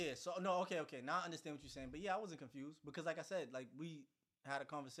 But yeah, so no, okay. Now I understand what you're saying, but yeah, I wasn't confused because, like I said, like we had a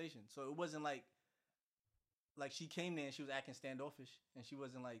conversation, so it wasn't like she came there and she was acting standoffish and she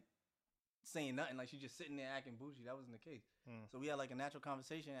wasn't like saying nothing, like she just sitting there acting bougie. That wasn't the case. So we had like a natural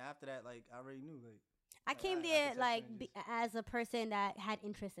conversation. And after that, like I already knew, like I came I there could like text him and as a person that had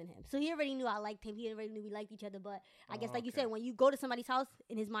interest in him, so he already knew I liked him. He already knew we liked each other. But I guess, like you okay. said, when you go to somebody's house,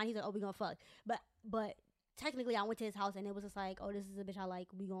 in his mind, he's like, "Oh, we gonna fuck." But technically I went to his house and it was just like, oh, this is a bitch I like.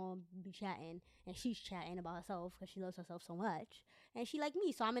 We gonna be chatting, and she's chatting about herself because she loves herself so much, and she like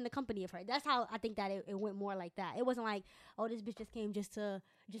me, so I'm in the company of her. That's how I think that it went more like that. It wasn't like, oh, this bitch just came just to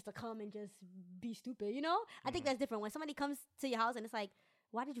come and just be stupid, you know? I think that's different when somebody comes to your house and it's like,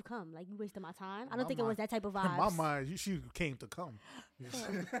 why did you come? Like, you wasted my time. I don't think it was that type of In vibe. my mind, she came to come.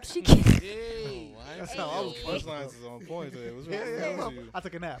 She came. Hey, That's how I was. punchlines is on point today. What's Yeah, wrong yeah. with you? I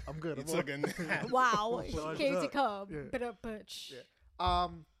took a nap. I'm good. You I'm took a nap. Wow, she Charged came to up. come. Yeah. But a bitch.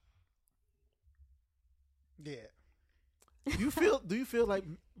 Yeah. Do you feel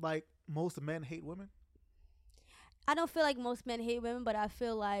like most men hate women? I don't feel like most men hate women, but I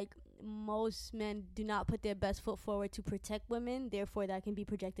feel like most men do not put their best foot forward to protect women. Therefore, that can be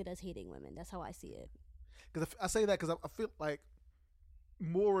projected as hating women. That's how I see it. Because I say that because I feel like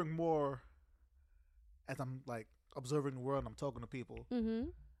more and more as I'm like observing the world and I'm talking to people, Mm-hmm.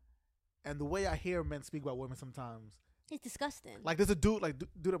 and the way I hear men speak about women sometimes, It's disgusting. like there's a dude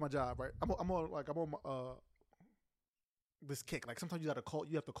dude at my job, right? I'm on this kick. Like sometimes you have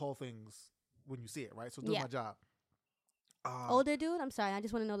to call things when you see it, right? So do Yeah. my job. Older dude? I'm sorry. I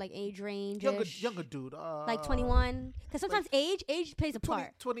just want to know like age range. Younger dude. Like 21. Because sometimes age plays a 20,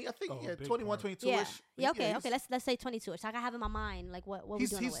 part. 20, I think, Oh, yeah, big 21, part. 22 Yeah. ish. Yeah. Okay. he's- Okay. Let's say 22. So I can have in my mind like what we He's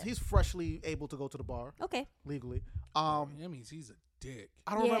doing with. he's freshly able to go to the bar Okay. legally. That means he's a dick.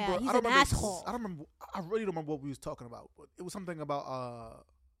 I don't Yeah, remember. he's I don't an remember. asshole. I don't remember. I really don't remember what we was talking about. But it was something about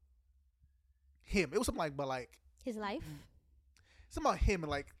him. It was something like His life. something about him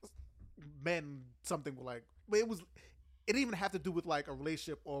and like men. Something like, but it was. It didn't even have to do with like a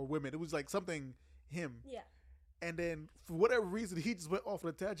relationship or women. It was like something him. Yeah. And then for whatever reason, he just went off on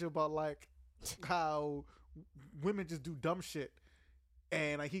a tangent about like how women just do dumb shit.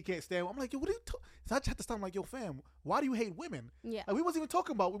 And like he can't stand. I'm like, yo, what are you? So I just had to stop. I'm like, yo, fam, why do you hate women? Yeah. Like, we wasn't even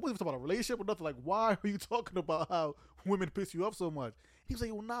talking about a relationship or nothing. Like, why are you talking about how women piss you off so much? He was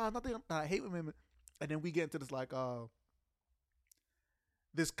like, well, nah, nothing. I hate women. And then we get into this like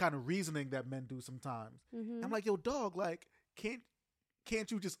this kind of reasoning that men do sometimes. Mm-hmm. I'm like, yo, dog, like, can't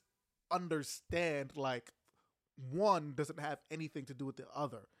you just understand like one doesn't have anything to do with the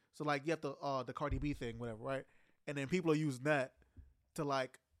other? So like you have the Cardi B thing, whatever, right? And then people are using that to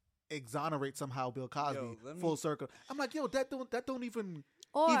like exonerate somehow Bill Cosby full circle. I'm like, yo, that don't even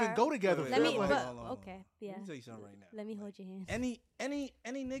go together. Let me. Like, But, okay. Yeah. Let me tell you something right now. Let me hold your hand. Any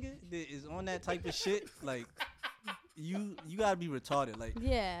nigga that is on that type of shit, like you gotta be retarded, like.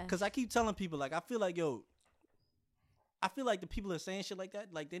 Yeah. Cause I keep telling people, like, I feel like the people that are saying shit like that,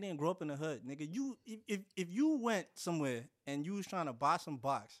 like they didn't grow up in the hood, nigga. You if you went somewhere and you was trying to buy some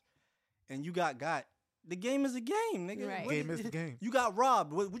box, and you got, the game is a game, nigga. Right. Game is the game. You got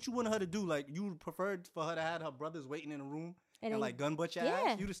robbed. What you wanted her to do? Like you preferred for her to have her brothers waiting in a room and then- like gun butt your Yeah.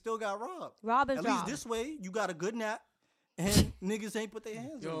 ass. You'd have still got robbed. Rob is At rob. least this way, you got a good nap, and niggas ain't put their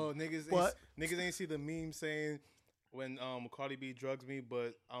hands on Yo, you. niggas ain't see the meme saying when Cardi B drugs me,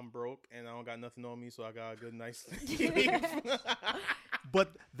 but I'm broke and I don't got nothing on me, so I got a good night's sleep. But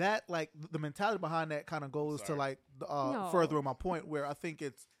that like the mentality behind that kind of goes to like No. further on my point where I think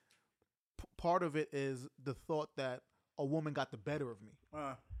it's part of it is the thought that a woman got the better of me.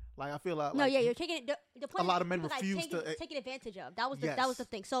 Like I feel like No, yeah, you're taking it. The point a lot is of men people got refuse to- taken advantage of. That was the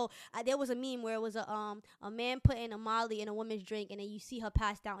thing. So there was a meme where it was a man putting a Molly in a woman's drink, and then you see her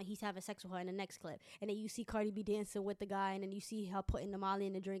passed out, and he's having sex with her in the next clip, and then you see Cardi B dancing with the guy, and then you see her putting the Molly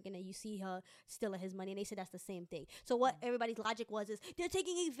in the drink, and then you see her stealing his money, and they said that's the same thing. So what everybody's logic was is they're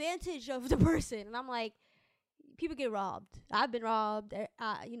taking advantage of the person, and I'm like, people get robbed. I've been robbed.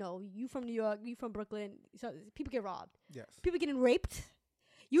 You from New York, you from Brooklyn, so people get robbed. yes. People getting raped.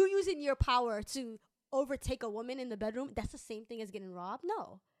 You using your power to overtake a woman in the bedroom, that's the same thing as getting robbed?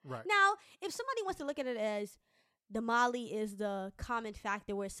 No. Right. Now, if somebody wants to look at it as the Molly is the common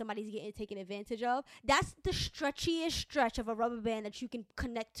factor where somebody's getting taken advantage of, that's the stretchiest stretch of a rubber band that you can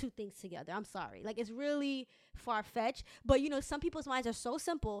connect two things together. I'm sorry. Like, it's really far-fetched. But, some people's minds are so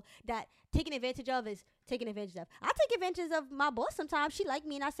simple that taking advantage of is taking advantage of. I take advantage of my boss sometimes. She like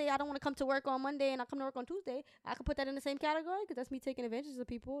me, and I say I don't want to come to work on Monday, and I come to work on Tuesday. I could put that in the same category because that's me taking advantage of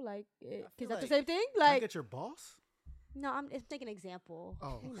people. Like, because that's the same thing. Can I Like, get your boss? no, I'm just taking an example.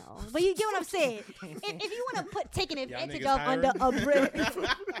 Oh. But you get what I'm saying. If you want to put taking advantage niggas of under a hiring? brig,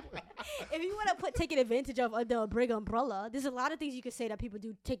 if you want to put taking advantage of under a brig umbrella, there's a lot of things you could say that people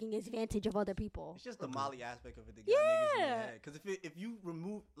do taking advantage of other people. It's just the Molly aspect of it that got niggas in Yeah. their head. Because if you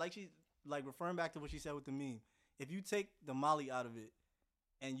remove, like referring back to what she said with the meme, if you take the Molly out of it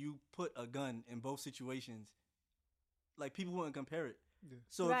and you put a gun in both situations, like people wouldn't compare it. Yeah.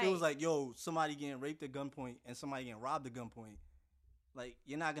 So if it Right. was like, yo, somebody getting raped at gunpoint and somebody getting robbed at gunpoint, Like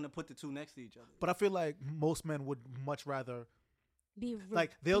you're not gonna put the two next to each other. But I feel like most men would much rather Be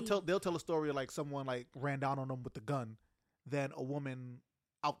like they'll tell a story of like someone like ran down on them with the gun than a woman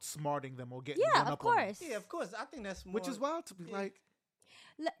outsmarting them or getting Yeah, run of up on them. course. Yeah, of course. I think that's more, Which is wild to be Yeah. like.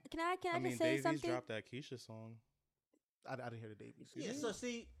 Can I I mean, just say Davies something? dropped that Keisha song. I didn't hear the Davies. Yeah. So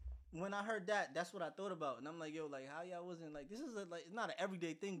see, when I heard that, that's what I thought about, and I'm like, yo, like how y'all wasn't like this is like it's not an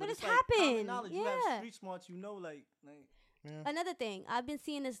everyday thing, But but it's like common happened. knowledge. You Yeah. have street smarts, you know, like. Yeah. Another thing, I've been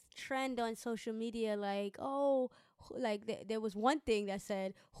seeing this trend on social media, like, oh, like there was one thing that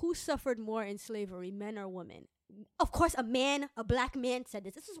said, who suffered more in slavery, men or women? Of course, a black man said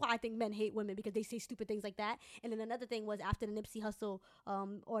this. This is why I think men hate women, because they say stupid things like that. And then another thing was after the Nipsey Hussle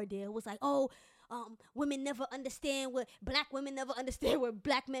ordeal was like, oh, women never understand black women never understand what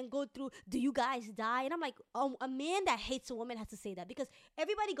black men go through. Do you guys die? And I'm like, a man that hates a woman has to say that, because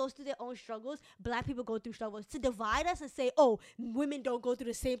everybody goes through their own struggles. Black people go through struggles. To divide us and say, oh, women don't go through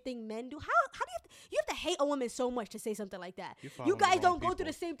the same thing men do. How do you have to hate a woman so much to say something like that? You You following guys the wrong don't go through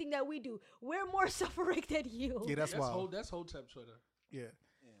the people. same thing that we do. We're more suffering than you. Yeah, that's wild. That's Hotep Twitter. Yeah.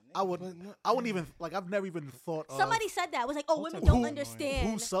 Yeah, I wouldn't even like. I've never even thought of Somebody said that. It was like, oh, women Who- don't who understand.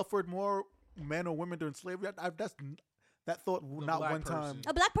 who suffered more, men or women during slavery. That thought not black one time person.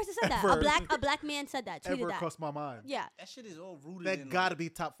 A black person said that. Ever. A black man said that. Tweeted ever that. crossed my mind. Yeah. that shit is all rooted That in. gotta like, be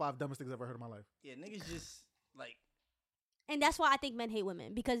top 5 dumbest things I've ever heard in my life. Yeah, niggas just like. And that's why I think men hate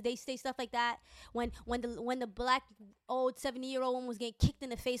women, because they say stuff like that. When the black old 70-year-old woman was getting kicked in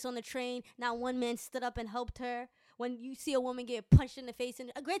the face on the train, not one man stood up and helped her. When you see a woman get punched in the face,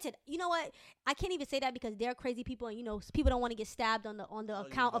 and granted, you know what? I can't even say that because they're crazy people, and people don't want to get stabbed on the you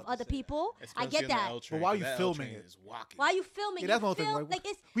account was of about to other say that. people. I Especially get on the that. L train, But why 'cause you that L filming train it? is walking. Why are you filming? Yeah, that's You another thing. film- Like,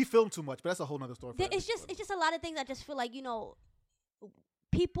 it's we film too much, but that's a whole nother story. For it's just a lot of things. I just feel like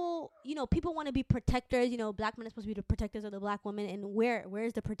people want to be protectors. Black men are supposed to be the protectors of the black woman, and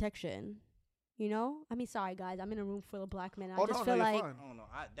where's the protection? I mean, sorry guys, I'm in a room full of black men. I just feel you're like fine. I don't know.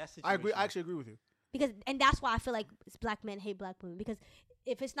 That situation. I agree. I actually agree with you. and that's why I feel like black men hate black women, because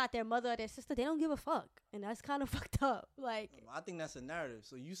if it's not their mother or their sister, they don't give a fuck, and that's kind of fucked up. Like, I think that's a narrative.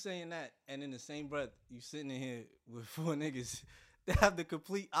 So you saying that, and in the same breath, you sitting in here with 4 niggas that have the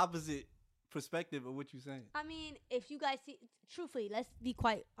complete opposite perspective of what you saying. I mean, if you guys see, truthfully, let's be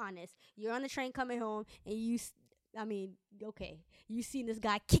quite honest. You're on the train coming home, and you seen this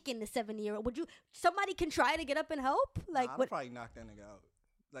guy kicking the 70-year-old. Somebody can try to get up and help? Like, I'd what? probably knock that nigga out.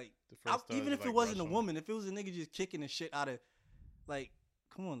 Like, The first thought even is, if it like, wasn't a rush him. woman, if it was a nigga just kicking the shit out of, like,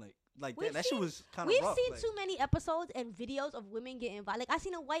 come on, like We've that shit seen- was kind of We've rough. seen like, too many episodes and videos of women getting violent. Like, I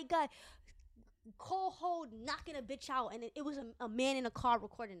seen a white guy cold hold knocking a bitch out, and it was a man in a car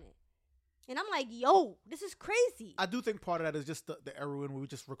recording it. And I'm like, yo, this is crazy. I do think part of that is just the era when we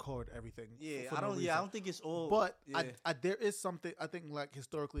just record everything. Yeah, for I no don't. reason. Yeah, I don't think it's all. But yeah. there is something. I think like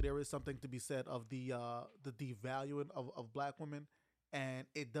historically there is something to be said of the devaluing of black women, and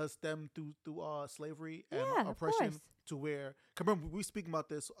it does stem through slavery and Yeah, of oppression. course. To where, 'cause remember we speaking about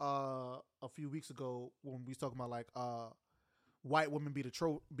this a few weeks ago when we was talking about like white women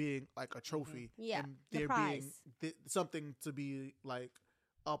being like a trophy, Yeah, and the there prize. being something to be like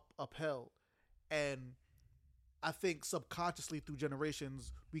upheld. And I think subconsciously through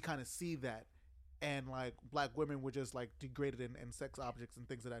generations, we kind of see that. And like black women were just like degraded and sex objects and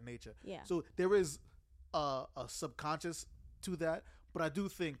things of that nature. Yeah. So there is a subconscious to that. But I do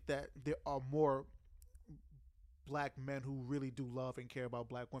think that there are more black men who really do love and care about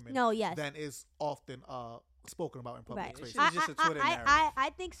black women No, yes. than is often spoken about in public Right. spaces. It's just a Twitter narrative. I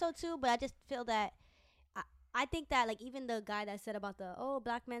think so too, but I just feel that I think that like even the guy that said about the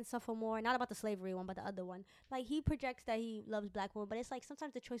black men suffer more, not about the slavery one, but the other one, like he projects that he loves black women, but it's like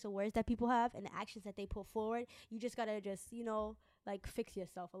sometimes the choice of words that people have and the actions that they put forward, you just gotta just like fix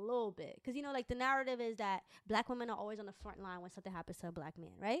yourself a little bit, because like the narrative is that black women are always on the front line when something happens to a black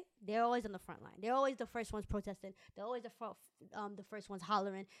man, right? They're always on the front line. They're always the first ones protesting. They're always the first ones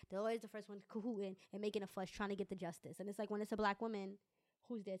hollering. They're always the first ones cahooting and making a fuss, trying to get the justice. And it's like when it's a black woman,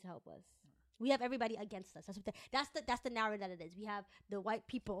 who's there to help us? We have everybody against us. That's the narrative that it is. We have the white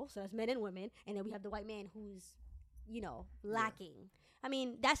people, so that's men and women, and then we have the white man who's, lacking. I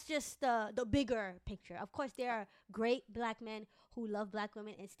mean, that's just the bigger picture. Of course, there are great black men who love black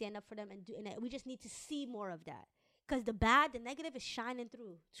women and stand up for them, and we just need to see more of that, because the negative is shining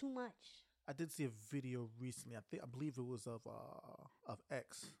through too much. I did see a video recently. I believe it was of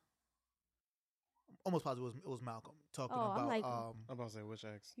X. Almost positive it was Malcolm talking Oh, I'm about like- I'm about to say which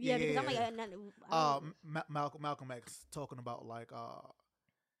ex. Yeah, because I'm yeah. like, Malcolm X talking about like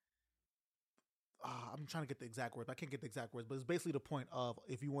I'm trying to get the exact words. I can't get the exact words, but it's basically the point of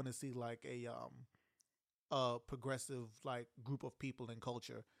if you want to see like progressive like group of people and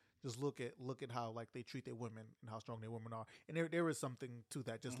culture. Just look at how like they treat their women and how strong their women are, and there is something to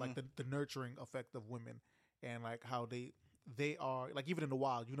that. Just like the nurturing effect of women, and like how they are like even in the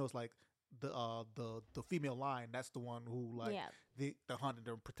wild, it's like the female lion. That's the one who like the hunt and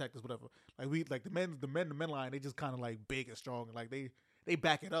the protectors, whatever. Like we like the men lion. They just kind of like big and strong, and like they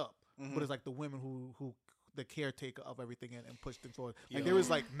back it up. But it's like the women who the caretaker of everything and push things forward. Like there is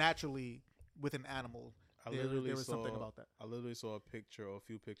like naturally with an animal. There was something about that. I literally saw a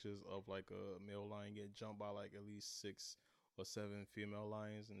few pictures of like a male lion get jumped by like at least 6 or 7 female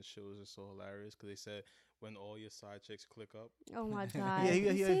lions, and the shit was just so hilarious because they said when all your side chicks click up. Oh my god!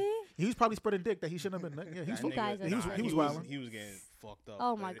 He was probably spreading dick that he shouldn't have been. Yeah, he was wilding. He was getting fucked up.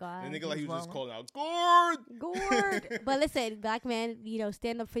 Oh my god! The nigga like he was just calling out Gord. But listen, black man,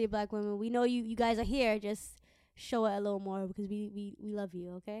 stand up for your black women. We know you guys are here. Just show it a little more because we love you,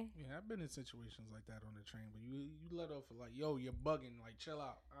 okay? Yeah, I've been in situations like that on the train, but you let off like, yo, you're bugging, like chill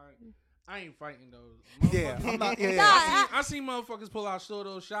out. I ain't fighting those. Yeah, I'm not. Yeah, I seen motherfuckers pull out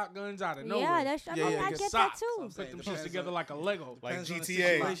those shotguns out of nowhere. Yeah, that's I get that too. Put them shits together like a Lego, like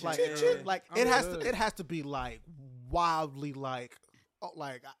GTA. Like it has to be like wildly like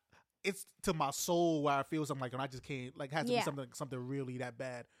it's to my soul where I feel something like, and I just can't like. It has to be something really that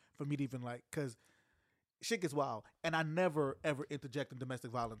bad for me to even like because. Shit gets wild, and I never ever interject in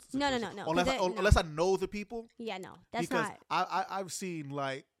domestic violence. No. Unless I know the people. Yeah, no, that's because not. I've seen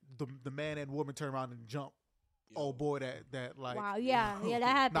like the man and woman turn around and jump. Oh boy, that like. Wow, yeah, that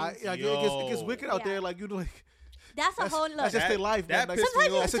happens. It gets wicked out there. Like like. That's a whole. That's just their life. That man.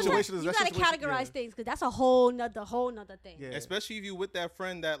 that situation is. You gotta categorize things because that's a whole nother thing. Yeah. Especially if you with that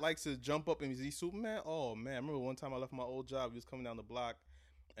friend that likes to jump up and see Superman. Oh man, I remember one time I left my old job. He was coming down the block.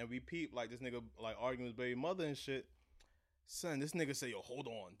 And we peeped like this nigga like arguing with his baby mother and shit. Son, this nigga say, yo, hold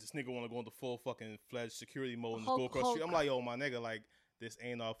on. This nigga want to go into full fucking fledged security mode and just go across the street. I'm like, yo, my nigga, like, this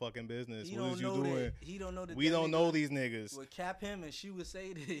ain't our fucking business. What is you doing? He don't know that. We don't know these niggas. Would cap him and she would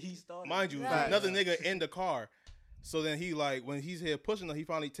say that he started. Mind you, another nigga in the car. So then he like, when he's here pushing her, he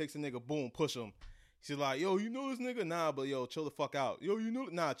finally takes the nigga, boom, push him. She's like, yo, you know this nigga? Nah, but yo, chill the fuck out. Yo, you know?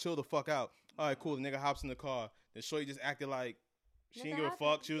 Nah, chill the fuck out. All right, cool. The nigga hops in the car. Then Shorty just acted like, she didn't give a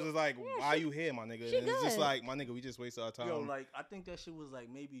fuck. She was just like, why you here, my nigga? And it's just like, my nigga, we just wasted our time. Yo, like, I think that shit was like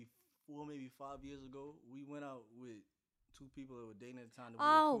maybe 4, maybe 5 years ago. We went out with 2 people that were dating at the time.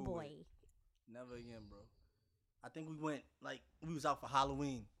 Oh, boy. Never again, bro. I think we went, like, we was out for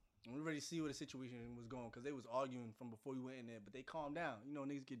Halloween. And we ready to see where the situation was going because they was arguing from before we went in there. But they calmed down. You know,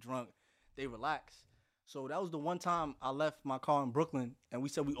 niggas get drunk. They relax. So that was the one time I left my car in Brooklyn. And we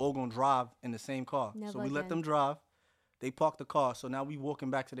said we all gonna drive in the same car. Never so we again. let them drive. They parked the car, so now we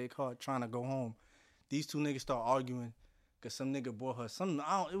walking back to their car trying to go home. These 2 niggas start arguing because some nigga bought her some.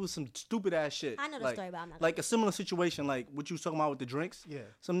 It was some stupid ass shit. I know the story, but I'm not. Like a similar situation, like what you was talking about with the drinks. Yeah.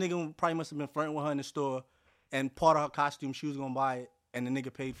 Some nigga probably must have been flirting with her in the store, and part of her costume she was gonna buy it, and the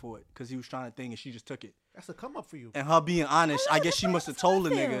nigga paid for it because he was trying to think, and she just took it. That's a come up for you. And her being honest, I guess she must have told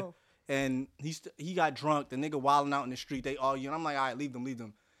the I nigga, feel. and he got drunk. The nigga wilding out in the street. They arguing. I'm like, all right, leave them.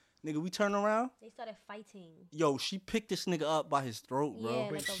 Nigga, we turn around. They started fighting. Yo, she picked this nigga up by his throat, bro. Yeah,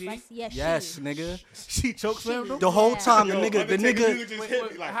 like she? yes, Nigga. She chokeslammed him. The whole time, the nigga.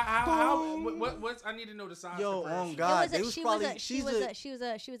 What's I need to know the size. Yo, of the on person. God, it was probably. She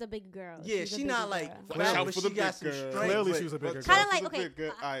was a big girl. Yeah, she not like Watch out fat, but for she the got big some girl. strength. Clearly, but- she was a bigger girl. Kind of like For the okay, big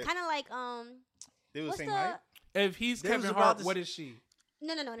girl. Alright. kind of like They were the what's same the height? If he's They was Kevin about Hart, to what is she?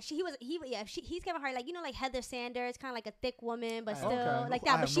 No. He's Kevin Hart, like like Heather Sanders, kind of like a thick woman, but still Okay. like I that.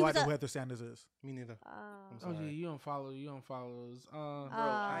 have But she no was idea a. who Heather Sanders is. Me neither. Oh sorry. yeah, you don't follow those.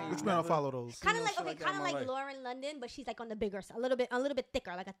 Which man I follow those? Kind of No like shit like that in my life. Lauren London, but she's like on the bigger side, a little bit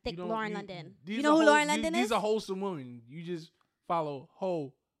thicker, like a thick Lauren London. these You know are who whole- Lauren London These is? are wholesome women. You just follow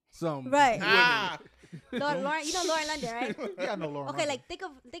wholesome. Right. Ah! Lauren, you know Lauren London, right? Yeah, I know Lauren. Okay, London. like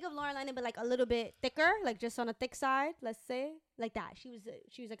think of Lauren London, but like a little bit thicker, like just on the thick side. Let's say like that. She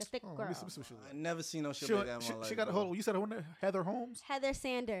was like a thick Oh, girl. let me see what she I never seen no shit She, like that in my life. she got a bro. hold. You said her name? Heather Holmes. Heather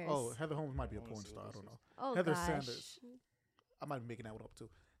Sanders. Oh, Heather Holmes might be a porn star. I don't know. Oh, Heather gosh. Sanders. I might be making that one up too.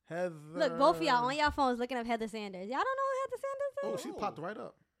 Heather. Look, both of y'all on y'all phones looking up Heather Sanders. Y'all don't know who Heather Sanders is? Oh, she popped right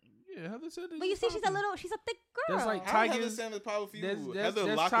up. Yeah, Heather Sanders. But you see, she's a thick girl. There's like How Heather Tigers. Sanders powerful for you? There's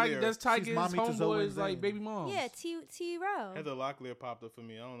Heather Tigers Locklear. mommy to Zoe homeboys like Zane. baby moms. yeah, T Row. Heather Locklear popped up for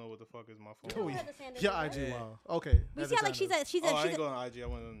me. I don't know what the fuck is my You phone. know yeah. Heather Sanders Yeah, is, IG. right? Wow. Okay. We see Heather how like Sanders. I ain't going on IG. I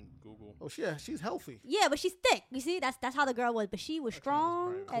went on Google. Oh, she's healthy. yeah, but she's thick. You see, that's how the girl was. But she was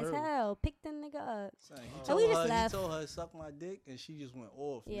strong as Clearly. hell. Picked the nigga up. Son, So we just he left. told her suck my dick, and she just went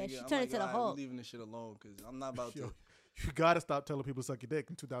off. Yeah, nigga. she I'm turned like, it to the "Alright, Hulk." we leaving this shit alone because I'm not about to You gotta stop telling people to suck your dick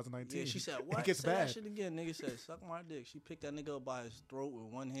in 2019. Yeah, she said, what? It gets Say bad. that shit again. Nigga said, suck my dick. She picked that nigga up by his throat with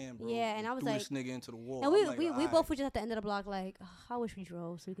one hand, bro. Yeah, and I was threw like- this nigga into the wall. And we I'm like, we alright. both were just at the end of the block, like, "Ugh, I wish we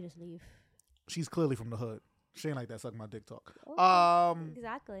drove so we could just leave. She's clearly from the hood. She ain't like that suck my dick talk. Okay.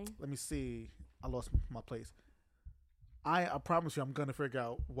 Exactly. Let me see. I lost my place. I promise you, I'm gonna figure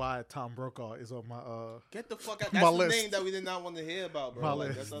out why Tom Brokaw is on my. Get the fuck out. My That's the list. name that we did not want to hear about, bro. My Like,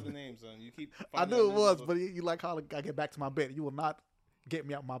 list. that's other names, son. You keep. I finding knew out it new was, ones. but you like how I get back to my bit. You will not get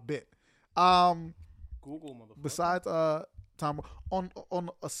me out my bit. Google, motherfucker. Besides, Tom, on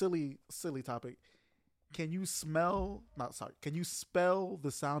a silly topic, can you smell? Not sorry. Can you spell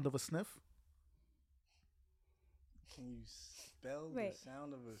the sound of a sniff? Can you spell Wait. the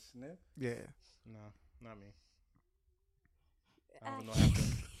sound of a sniff? Yeah. No, not me. I don't know how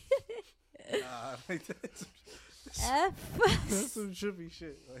to. Nah, like that's F. some trippy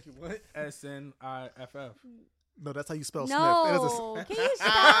shit. Like what? SNIFF. No, that's how you spell sniff. It is No. Can you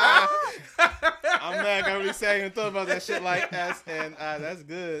stop? I'm mad. I really say I even thought about that shit like S and I. That's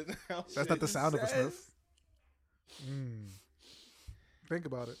good. that's not the sound of a sniff. Think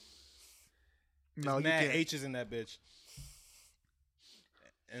about it. No, you mad can't. H's in that bitch.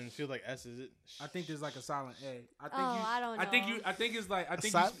 And it feels like S is it? I think there's like a silent A. I think Oh, I don't I think know. you. I think it's like. I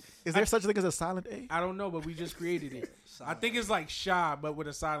think. Is there such a thing as a silent A? I don't know, but we just created it. I Silent think it's like shy, but with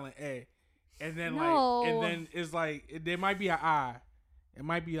a silent A, and then No. like, and then it's like there might be an I. It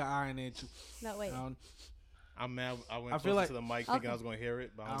might be an I in there too. No, wait. I don't, I'm mad. I went I feel closer like- to the mic thinking Okay. I was gonna hear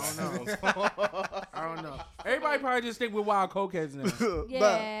it, but I don't don't know. I don't know. Everybody probably just think we're wild cokeheads now.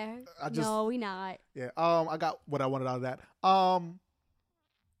 Yeah. I just- no, we not. Yeah. I got what I wanted out of that.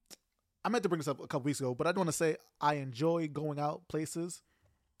 I meant to bring this up a couple weeks ago, but I do want to say I enjoy going out places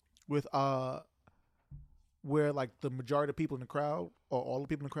with where like the majority of people in the crowd or all the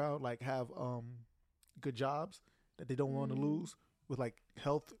people in the crowd like have good jobs that they don't want to lose with like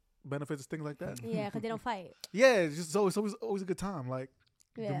health benefits and things like that. Yeah, because they don't fight. Yeah, it's just always a good time. Like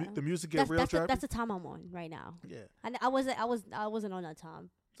Yeah. the music get That's, real that's, the, trappy. that's the time I'm on right now. Yeah. And I wasn't on that time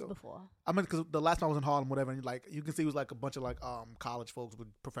So- before. I mean, because the last time I was in Harlem, whatever, and like you can see it was like a bunch of like college folks with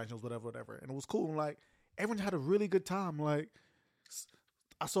professionals, whatever, and it was cool. And like everyone had a really good time. Like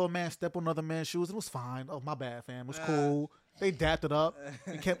I saw a man step on another man's shoes, and it was fine. Oh, my bad, fam. It was cool. They dapped it up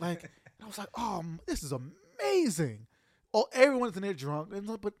and kept like. And I was like, oh, this is amazing. Oh, everyone's in there drunk, and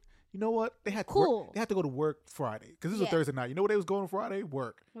but you know what? They had to Cool. work, they had to go to work Friday because this was Yeah. a Thursday night. You know what they was going Friday?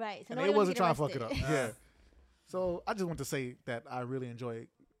 Work. Right. So And nobody they wasn't trying wanted to fuck get it up. arrested. Yeah. So I just want to say that I really enjoy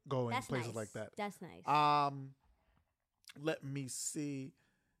going That's places nice. like that. That's nice. Let me see.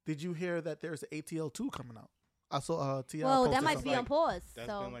 Did you hear that there's an ATL2 coming out? I saw T.I. Well, posted that might something be on pause. That's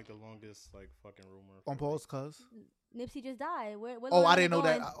So been like the longest like fucking rumor. on pause, cuz. Nipsey just died. Where Oh, I Lauren didn't know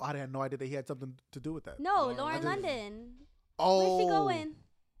that. going? I had no idea that he had something to do with that. No, Lauren Lauren London. London. Oh, Where's she going?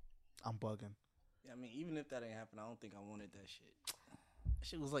 I'm bugging. Yeah, I mean, even if that ain't happen, I don't think I wanted that shit. That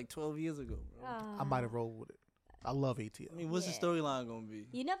shit was like 12 years ago, bro. I might have rolled with it. I love ATL. I mean, what's Yeah. the storyline gonna be?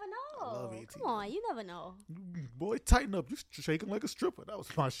 You never know. love Come ATL. on, you never know. Boy, tighten up. You shaking like a stripper. That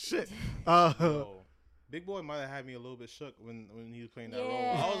was my shit. Oh, Big Boy might have had me a little bit shook when he was playing that role.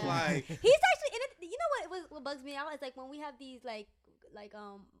 I was Yeah. like, He's actually in it. You know what bugs me out is like when we have these like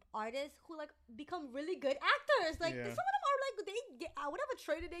artists who like become really good actors. Like Yeah. some of them are like they get whatever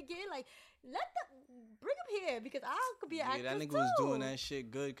training they get. Like bring them here because I could be an Yeah, actor that nigga too. was doing that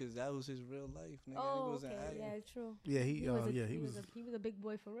shit good because that was his real life. Nigga. He Oh, wasn't okay, acting. yeah, true. Yeah, he He was a big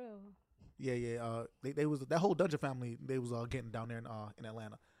boy for real. Yeah. They was that whole Dungeon family. They was getting down there in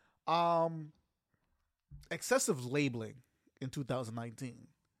Atlanta. Excessive labeling in 2019.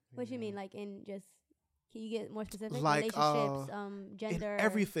 What you mean, like in just? Can you get more specific? Like, Relationships, In gender,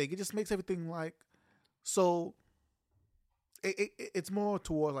 everything, it just makes everything like so. It's more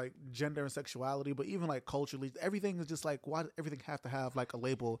toward like gender and sexuality, but even like culturally, everything is just like why does everything have to have like a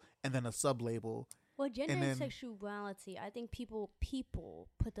label and then a sub label? Well, gender and and then- sexuality, I think people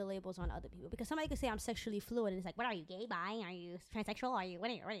put the labels on other people because somebody could say I'm sexually fluid and it's like, what are you, gay, bi? Are you transsexual? Are you what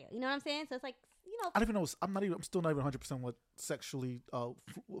are you? You know what I'm saying? So it's like, I don't even know. I'm still not even 100% what sexually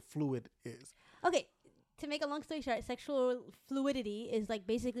fluid is. okay. To make a long story short, sexual fluidity is like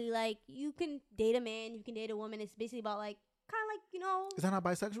basically like you can date a man, you can date a woman. It's basically about like kind of like Is that not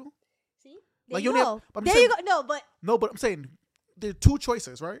bisexual? see, there Like, you you only go. have- I'm There saying- you go. No, but No, but I'm saying there are two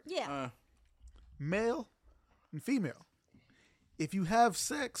choices, right? yeah, Male and female. If you have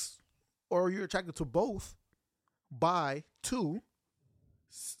sex or you're attracted to both,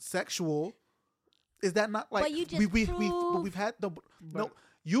 sexual, is that not like But you just we've proved- had the no?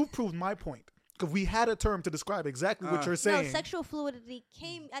 You proved my point because we had a term to describe exactly what you're saying. no, sexual fluidity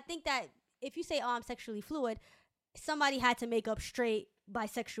came. I think that if you say, "Oh, I'm sexually fluid," somebody had to make up straight,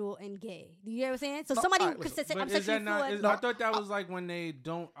 bisexual, and gay. Do you get what I'm saying? So No, somebody alright, who could listen, say I'm But is sexually that not? fluid. I thought that was like when they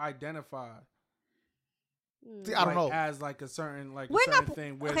don't identify. See, I don't know. As like a certain We're not p-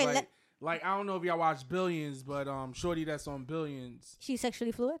 thing where okay, like I don't know if y'all watch Billions, but shorty that's on Billions. She's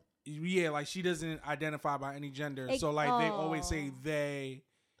sexually fluid. Yeah, like she doesn't identify by any gender, Ex- so like they always say oh. they,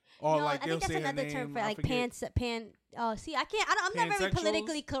 or No, like I they'll think that's say her another name. term for I like forget. pan. Oh, see, I can't. I'm not very Pansexuals?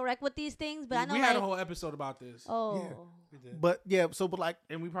 politically correct with these things, but I know we like. had a whole episode about this, Oh. But yeah, so but like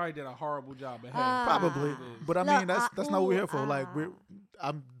and we probably did a horrible job. Ahead. probably. But I Look, mean that's not what we're here for. ooh, Like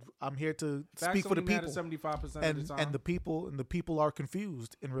I'm here to speak for the people. 75% of the And time. the people are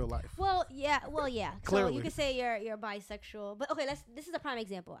confused in real life. Well, yeah. So Clearly. you could say you're bisexual, but okay. This is a prime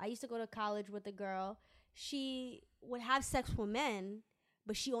example. I used to go to college with a girl. She would have sex with men,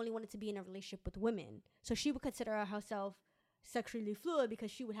 but she only wanted to be in a relationship with women. So she would consider herself sexually fluid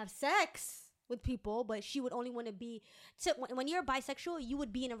because she would have sex with people, but she would only want to be. So when you're bisexual, you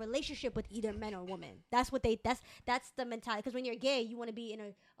would be in a relationship with either men or women. That's what that's the mentality. Because when you're gay, you want to be in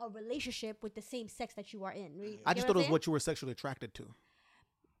a relationship with the same sex that you are in. You I get just what thought it was I'm what you were sexually attracted to.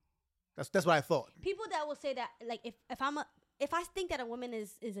 That's what I thought. people that will say that, like, if I think that a woman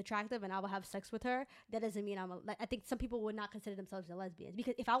is attractive and I will have sex with her, that doesn't mean I think some people would not consider themselves a lesbian,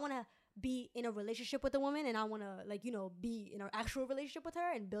 because if I want to be in a relationship with a woman and I want to be in an actual relationship with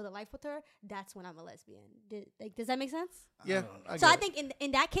her and build a life with her, that's when I'm a lesbian. Does that make sense? Yeah. So I think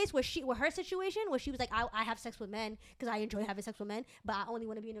in that case with her situation where she was like, I have sex with men because I enjoy having sex with men, but I only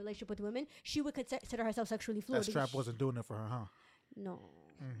want to be in a relationship with women, she would consider herself sexually fluid. that strap wasn't doing it for her, huh? No.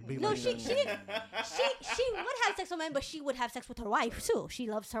 Be No, like she that. didn't. She would have sex with men, but she would have sex with her wife too. She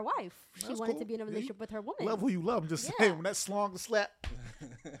loves her wife. She That's wanted cool. to be in a Yeah, you relationship with her woman. Love who you love. I'm just Yeah. saying when that slong slap.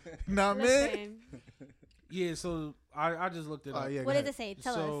 Know what I mean? Listen, Yeah, so I just looked it Oh, up. yeah, what go does it ahead. say?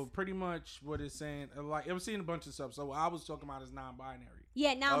 Tell So us. pretty much what it's saying, like I was seeing a bunch of stuff. So what I was talking about is non-binary.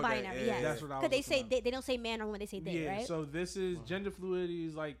 Yeah, non-binary. Okay, Yeah, yeah, that's what I was Because they say looking they don't say man or woman. They say they, Yeah, right? so this is gender fluidity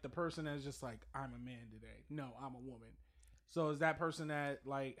is like the person that's just like, I'm a man today. No, I'm a woman. So is that person that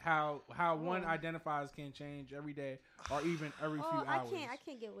like how one identifies can change every day or even every few hours. I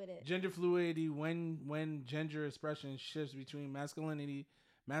can't get with it. Gender fluidity when gender expression shifts between masculine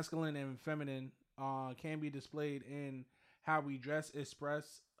and feminine can be displayed in how we dress,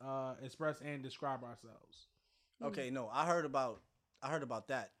 express and describe ourselves. Okay, no, I heard about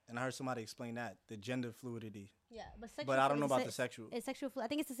that, and I heard somebody explain that, the gender fluidity. Yeah, but sexual. But I don't know fluid- about the sexual. It's sexual fluid. I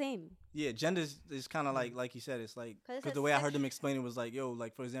think it's the same. Yeah, gender is kind of like you said. It's like 'Cause it because says the way I heard them explain it was like, yo,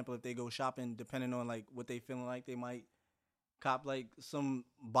 like for example, if they go shopping, depending on like what they feeling like, they might cop like some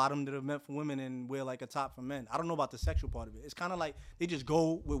bottom that are meant for women and wear like a top for men. I don't know about the sexual part of it. It's kind of like they just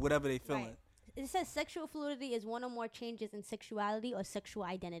go with whatever they feeling. Right. It says sexual fluidity is one or more changes in sexuality or sexual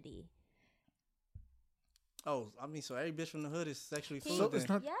identity. Oh, I mean, so every bitch from the hood is sexually So fluid. So it's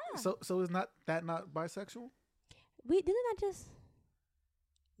then. not. Yeah. So is not bisexual? We didn't I just?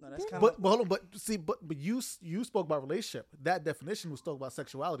 No, that's kind of. But hold on. But see, but you spoke about relationship. That definition was talking about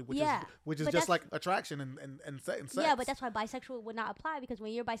sexuality, which Yeah, is but just that's- like attraction and sex. Yeah, but that's why bisexual would not apply, because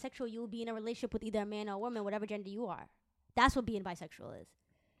when you're bisexual, you will be in a relationship with either a man or a woman, whatever gender you are. That's what being bisexual is.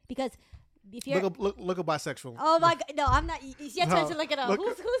 Because if you're look at bisexual. oh my god, no, I'm not. It's your turn No, to look it up. look-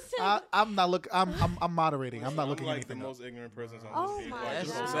 Who's I'm not looking. I'm moderating. I'm not looking like the anything up. most ignorant person on Oh this page. my Like, That's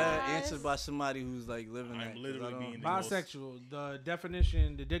just- so bad answered by somebody who's like living that. I'm 'cause literally I don't- being the most- Bisexual,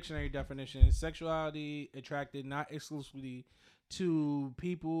 the dictionary definition is sexuality attracted not exclusively to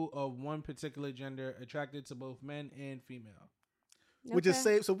people of one particular gender, attracted to both men and female. Which is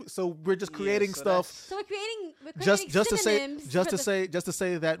say so we're just creating so stuff So we're creating just to say synonyms just for to the-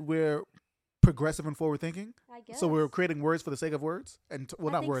 say that we're progressive and forward thinking. I guess. So we're creating words for the sake of words, and I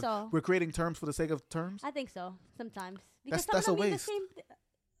not think words. so. We're creating terms for the sake of terms. I think so sometimes. That's- Some that's of a them mean waste. The same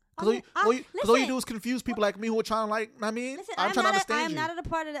Because all you listen, do is confuse people like me who are trying to like. I mean, listen, I'm trying to I understand am you. not a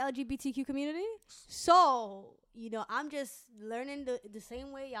part of the LGBTQ community, so I'm just learning the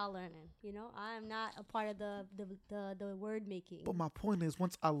same way y'all learning. I am not a part of the word making. But my point is,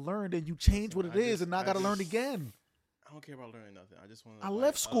 once I learned, and you change what it is, and now I got to learn again. I don't care about learning nothing. I just want. I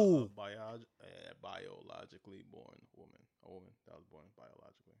left school. Biologically born woman, a woman that was born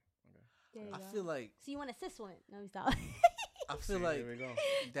biologically. Okay. There you I go. feel like So you want a cis one? No, stop. I feel See, like here we go.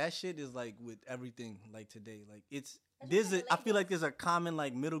 that shit is like with everything like today. Like That's I feel like there's a common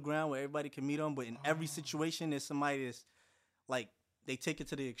like middle ground where everybody can meet on, but in every situation there's somebody that's like they take it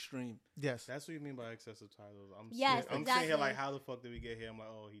to the extreme. Yes. That's what you mean by excessive titles. Yes, I'm sitting here like, exactly. how the fuck did we get here? I'm like,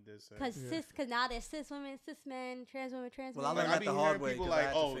 oh, he did say. Because now there's cis women, cis men, trans women, trans Well, I men. learned I that be the hearing hard way people because I like,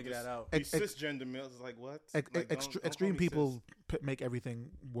 had to oh, figure that out. These cisgender males is like what? Like, don't call Extreme me people make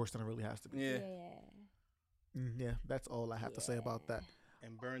everything worse than it really has to be. Yeah. Yeah, that's all I have to say about that.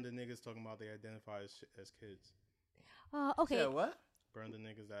 And burn the niggas talking about they identify as kids. Okay. Yeah, what? Burn the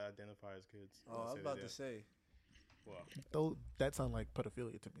niggas that identify as kids. Oh, I was about to say. Well, Though that sounds like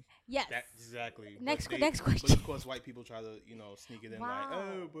pedophilia to me. Yes. that exactly. Next But next But question. of course, white people try to sneak it in like, Wow.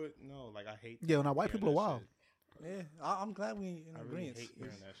 oh, but no, like I hate. Yeah, now white hearing people are that wild. shit. Yeah, I'm glad we in I really agreement. hate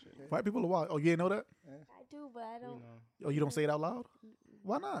hearing that shit. White people are wild. Oh, you didn't know that? I do, but I You don't. know, Oh, you don't say it out loud?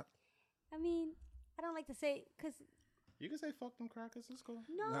 Why not? I mean, I don't like to say because you can say fuck them crackers. It's cool.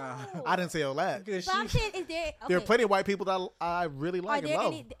 no. Nah. I didn't say all that. Because But I'm saying, is there? Okay. There are plenty of white people that I really Are like and there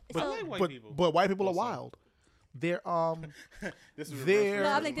love. any? but, I like white but, people. but white people are Also. wild. They're This is There- reverse No,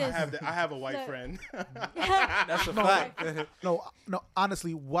 I'm like this. I have a white Look. friend. that's a fact. no.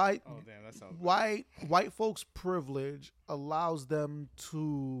 Honestly, white Oh damn, that sounds. white folks' privilege allows them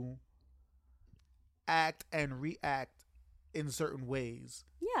to act and react in certain ways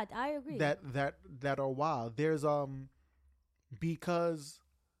Yeah, I agree. that are wild. There's because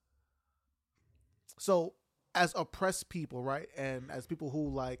so as oppressed people, right, and as people who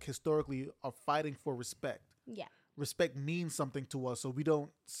like historically are fighting for respect. yeah. Respect means something to us, so we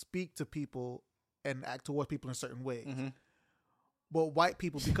don't speak to people and act towards people in certain ways. But white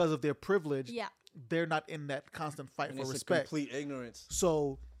people, because of their privilege, Yeah. they're not in that constant fight And for it's a respect. complete ignorance.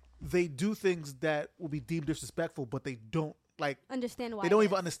 So they do things that will be deemed disrespectful, but they don't like. Understand why They don't it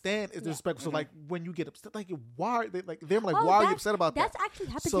even is. understand it's Yeah. disrespectful. So like when you get upset, like why are they like they're like Oh, why are you that's- upset about That's that? actually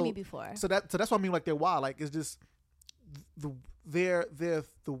happened So- to me before. So that's what I mean. Like they're wild. Like it's just they're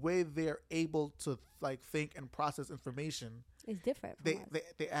the way they're able to like think and process information. It's different. From us.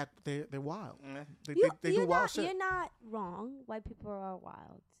 They act they're wild. They You- they do you're wild not, shit. You're not wrong. White people are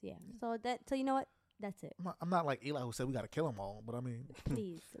wild. Yeah. So you know what? That's it. I'm not like Eli who said we got to kill them all, but I mean,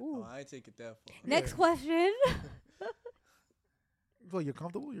 Please. Ooh. Oh, I ain't take it that far. Next question. well, you're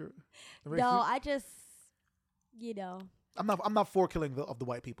comfortable. You're No, I just, I'm not for killing of the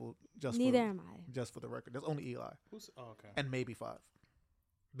white people. neither am I. Just for the record, there's only Eli Okay. and maybe 5,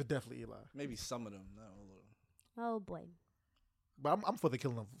 but definitely Eli. Maybe some of them, not all of them. Oh boy. But I'm for the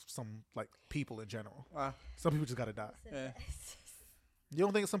killing of some like people in general. Some people just gotta die. Yeah. You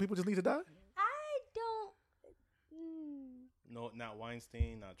don't think some people just need to die? I don't. No, not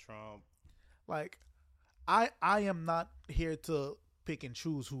Weinstein, not Trump. Like, I am not here to pick and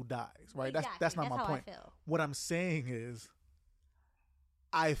choose who dies. Right? That's not my how point. I feel. What I'm saying is,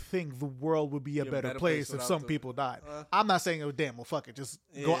 I think the world would be a better place if without some the- people died. I'm not saying, oh damn, well fuck it, just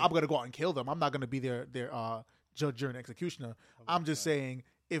go. Yeah. I'm gonna go out and kill them. I'm not gonna be their judge, jury, and executioner. I'm just saying,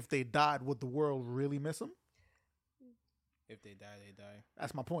 if they died, would the world really miss them? If they die, they die.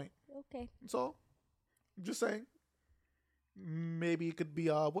 That's my point. Okay. So, I'm just saying, maybe it could be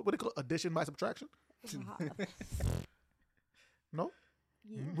what do they call it? Addition by subtraction? No,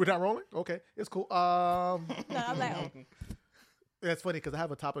 Yeah. we're not rolling. Okay, it's cool. No, I'm like, oh. That's funny because I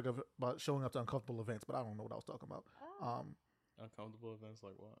have a topic about showing up to uncomfortable events, but I don't know what I was talking about. Uncomfortable events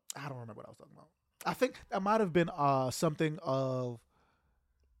like what? I don't remember what I was talking about. I think that might have been something of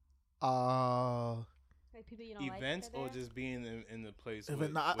Like people you don't Events like or just being in the place where,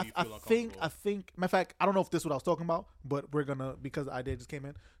 event. No, where you I feel think uncomfortable? matter of fact, I don't know if this is what I was talking about, but we're gonna because the idea just came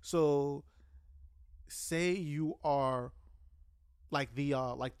in. So say you are like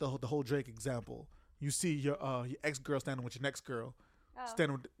the whole Drake example. You see your ex girl standing with your next girl,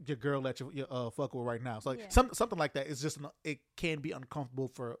 standing with your girl that you fuck with right now. So like Yeah. something like that is just it can be uncomfortable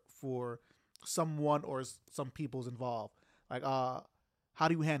for someone or some people's involved. Like how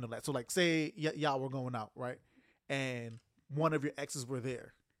do you handle that? So like say y'all were going out, right, and one of your exes were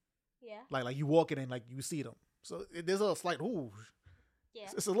there. Yeah. Like you walk in and like you see them. So there's a slight ooh. Yeah.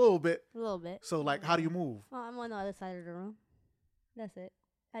 It's a little bit. A little bit. So like how do you move? Well, I'm on the other side of the room. That's it.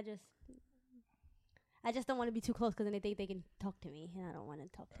 I just don't want to be too close because then they think they can talk to me, and I don't want to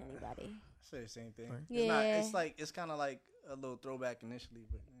talk to anybody. Say the same thing. Right. It's not. Yeah. It's like it's kind of like a little throwback initially,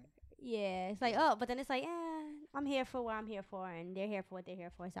 but Yeah, it's like, but then it's like, I'm here for what I'm here for, and they're here for what they're here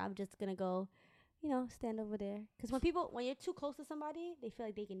for. So I'm just gonna go, stand over there. Because when you're too close to somebody, they feel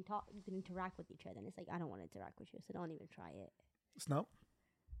like they can talk, you can interact with each other, and it's like I don't want to interact with you, so don't even try it. Snow?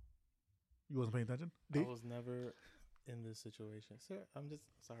 You wasn't paying attention? I D? was never in this situation, sir. I'm just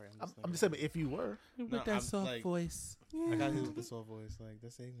sorry. I'm just saying if you were. with that soft voice. I got his with the soft voice. Like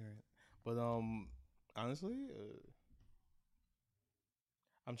that's ignorant. But honestly,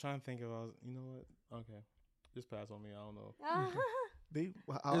 I'm trying to think if I was. You know what? Okay, just pass on me. I don't know. D?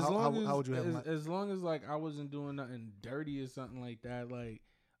 How would you handle that? As long as like I wasn't doing nothing dirty or something like that, like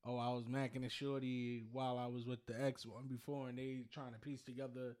I was macking a shorty while I was with the ex one before, and they trying to piece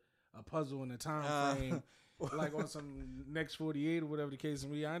together a puzzle in a time frame, like on some next 48 or whatever the case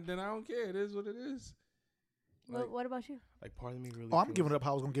may be. Then I don't care. It is what it is. What about you? Like, part of me really. Oh, I'm feels- giving it up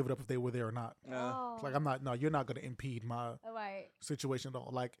how I was gonna give it up if they were there or not. Oh. It's like I'm not. No, you're not gonna impede my Right. situation at all.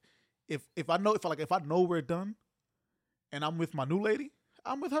 Like if I know we're done, and I'm with my new lady,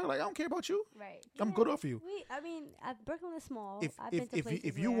 I'm with her. Like I don't care about you. Right. I'm Yeah, good off you. Brooklyn is small. If I've been to places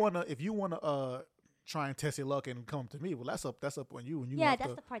if you where- wanna try and test your luck and come to me, well that's up on you. And you yeah, have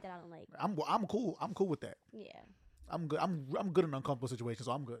that's to, the part that I don't like. I'm cool. I'm cool with that. Yeah. I'm good. I'm good in uncomfortable situations,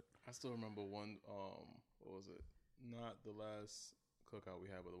 so I'm good. I still remember one. What was it? Not the last cookout we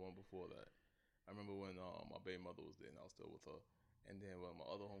had, but the one before that. I remember when my baby mother was there, and I was still with her. And then when my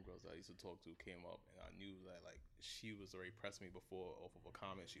other homegirls that I used to talk to came up, and I knew that like she was already pressed me before off of a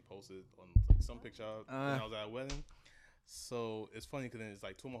comment she posted on like, some picture when I was at a wedding. So it's funny because then it's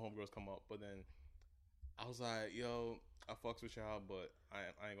like two of my homegirls come up, but then I was like, yo, I fucks with y'all, but I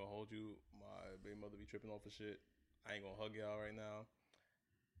ain't gonna hold you. My baby mother be tripping off of shit. I ain't gonna hug y'all right now.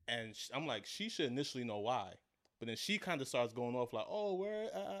 And I'm like, she should initially know why. But then she kind of starts going off like, oh, where,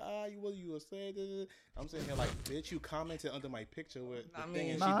 what you were saying? I'm saying here like, bitch, you commented under my picture with the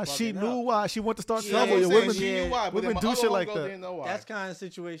thing and Nah, she bugging knew out. why. She wanted to start Yeah, trouble. I'm Your saying women, she knew why, but then women my do other shit like homegirl that. didn't know why. That's kind of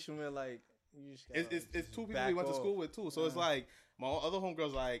situation where like you just gotta, It's just two people back we went to off. school with too. So it's like my other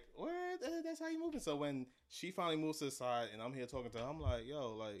homegirl's like, where? That's how you moving. So when she finally moves to the side and I'm here talking to her, I'm like,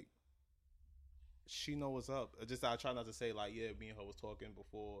 yo, like, she know what's up. Just I try not to say like, yeah, me and her was talking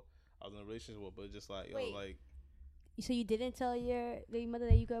before I was in a relationship with, but just like, yo, Wait. like, So you didn't tell your baby mother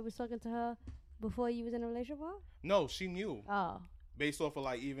that you guys was talking to her before you was in a relationship with her? no, she knew Oh. based off of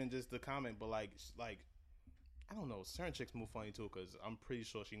like even just the comment, but like I don't know, certain chicks move funny too because I'm pretty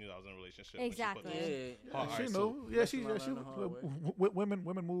sure she knew I was in a relationship. when she put Exactly. this- Yeah, All She right, knew. so- Yeah, she. Lesson I She. learned the hard way.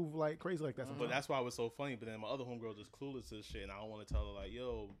 Women move like crazy like that. But sometimes. that's why it was so funny. But then my other homegirl just clueless to this shit, and I don't want to tell her like,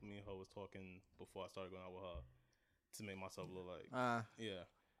 "Yo, me and her was talking before I started going out with her," to make myself look like, yeah.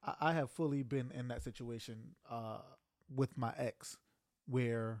 I have fully been in that situation with my ex,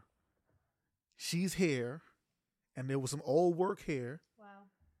 where she's here, and there was some old work here, Wow.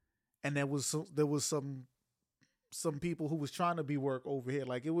 and there was some people who was trying to be work over here.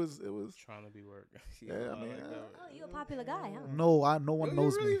 Like it was. Trying to be work. Yeah, I mean, Oh, you a popular guy, huh? No one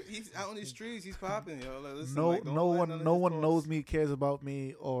knows me. He's out on these streets. He's popping, yo. Like, listen, No, like, don't no let one, none of no his one thoughts- knows me, cares about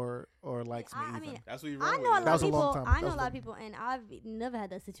me, or likes me. I Even. mean, That's what you I wrong know a with. That lot was of a long people. time. I That know a was lot long- of people, and I've never had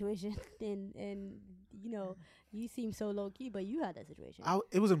that situation. and you know, you seem so low key, but you had that situation.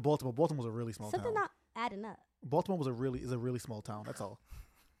 It was in Baltimore. Baltimore was a really small Something town. not adding up. Baltimore is a really small town. That's all.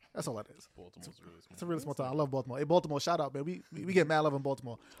 That's all that is. Baltimore's really small. It's a really small town. I love Baltimore. Hey, Baltimore, shout out, man. We get mad love in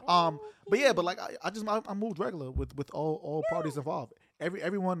Baltimore. But like I moved regular with all parties involved.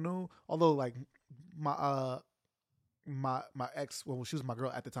 Everyone knew. Although like my ex, well, she was my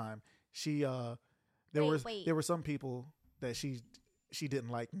girl at the time. She there were some people that she didn't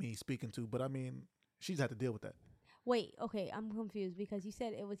like me speaking to, but I mean she just had to deal with that. Wait, okay, I'm confused because you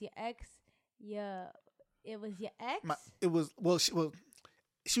said it was your ex. It was your ex.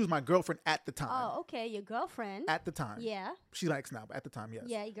 She was my girlfriend at the time. Oh, okay, your girlfriend. At the time, Yeah. She's an ex now, but at the time, yes.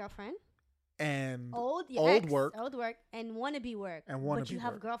 Yeah, your girlfriend. And Old work. Old work and wannabe work. And But you wannabe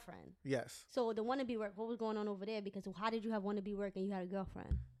have work. a girlfriend. Yes. So the wannabe work, what was going on over there? Because how did you have wannabe work and you had a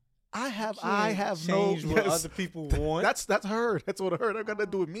girlfriend? I have change no what yes. other people want. That's her. That's what her. That got nothing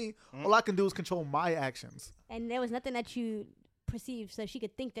to do with me. All I can do is control my actions. And there was nothing that you perceived, so she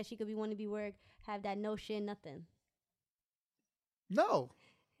could think that she could be wannabe work, have that notion, nothing. No,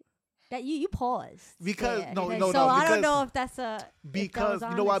 That you paused Because- there. no, And no, so no, I don't because- know if that's because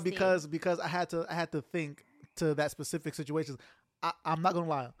you know why? Because I had to think to that specific situation. I'm not gonna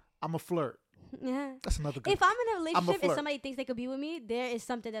lie. I'm a flirt. Yeah. That's another good. If I'm in a relationship and flirt. somebody thinks they could be with me, there is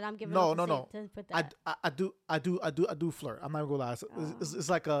something that I'm giving No, up no, to, no. to put that. I do flirt. I'm not gonna lie.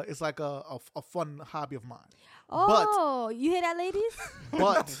 It's like a fun hobby of mine. Oh, you hear that, ladies?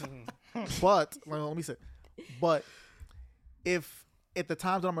 But well, let me say, but if at the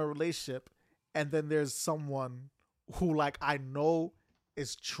times that I'm in a relationship and then there's someone who like I know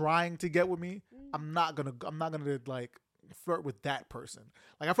is trying to get with me, I'm not gonna like flirt with that person.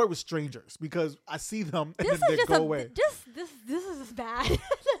 Like I flirt with strangers because I see them and This then is they just go a away. this is bad.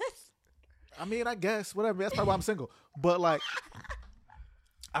 I mean, I guess whatever. That's probably why I'm single. But like,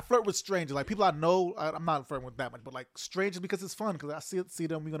 I flirt with strangers, like people I know. I'm not flirting with that much, but like strangers because it's fun. Because I see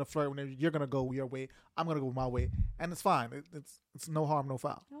them. We're gonna flirt. When you're gonna go your way, I'm gonna go my way, and it's fine. It's no harm, no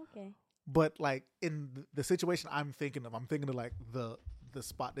foul. Okay. But like in the situation I'm thinking of like the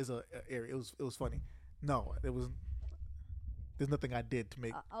spot. There's a area. It was funny. No, it was. There's nothing I did to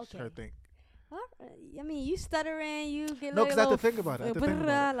make Okay. her think. I mean, you stuttering, you get No, like because I have to think about it. I have to think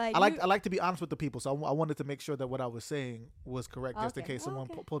about it. I like to be honest with the people, so I wanted to make sure that what I was saying was correct, just in Okay, case someone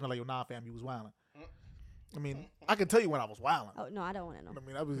okay. pulled me like, "Yo, nah, fam, you was wilding." I mean, I can tell you when I was wilding. Oh no, I don't want to know. I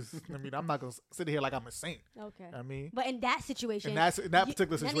mean, I'm not gonna sit here like I'm a saint. Okay. I mean, But in that situation, in that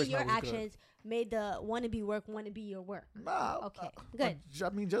particular situation, none of your I was good. actions made the wannabe work wannabe your work. Nah. Okay, good. I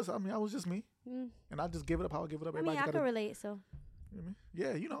was just me, and I just give it up how I give it up. I mean, I can relate. So.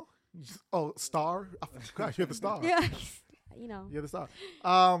 Yeah, you know. Star. I forgot you're the star. Yeah. You know. You're the star.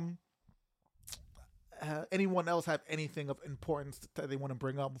 Anyone else have anything of importance that they want to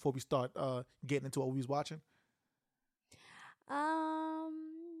bring up before we start getting into what we was watching? Well,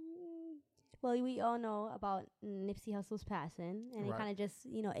 we all know about Nipsey Hussle's passing, and it kind of just,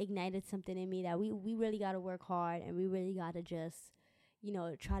 ignited something in me that we really got to work hard, and we really got to just,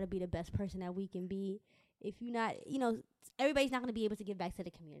 try to be the best person that we can be. If you're not, everybody's not going to be able to give back to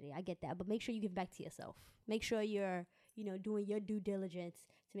the community. I get that, but make sure you give back to yourself. Make sure you're, doing your due diligence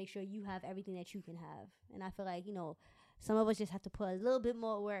to make sure you have everything that you can have. And I feel like, some of us just have to put a little bit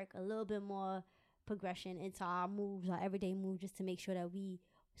more work, a little bit more progression into our moves, our everyday moves, just to make sure that we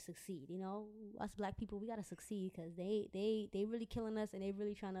succeed. Us black people, we gotta succeed because they really killing us, and they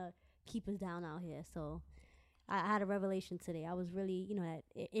really trying to keep us down out here. So I had a revelation today. I was really, that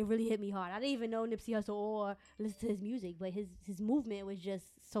it really hit me hard. I didn't even know Nipsey Hussle or listen to his music, but his movement was just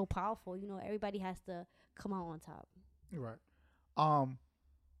so powerful. Everybody has to come out on top. Right.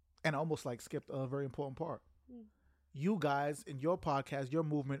 And I almost like skipped a very important part. You guys in your podcast, your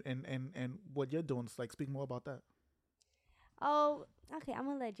movement, and what you're doing, is like, speak more about that. Oh, okay. I'm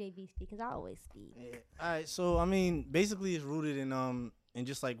gonna let JB speak because I always speak. Yeah. All right. So I mean, basically, it's rooted in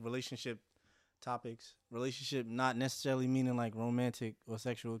just like relationship topics. Relationship, not necessarily meaning like romantic or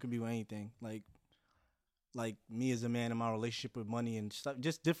sexual. It could be with anything. Like me as a man in my relationship with money and stuff,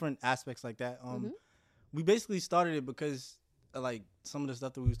 just different aspects like that. We basically started it because of, like, some of the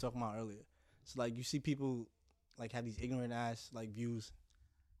stuff that we was talking about earlier. So like, you see people like have these ignorant ass like views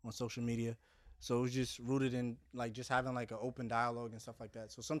on social media. So it was just rooted in like just having like an open dialogue and stuff like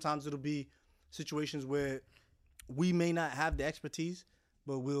that. So sometimes it'll be situations where we may not have the expertise,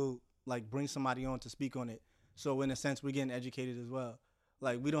 but we'll like bring somebody on to speak on it. So in a sense, we're getting educated as well.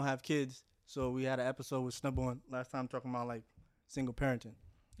 Like, we don't have kids, so we had an episode with Snub on last time talking about like single parenting.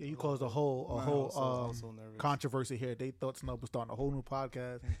 Yeah, you caused a whole controversy here. They thought Snub was starting a whole new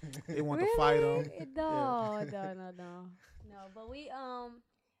podcast. They want to fight him. No. But we're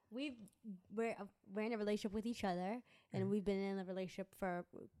in a relationship with each other, and we've been in a relationship for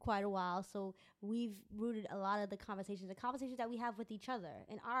quite a while. So we've rooted a lot of the conversations that we have with each other.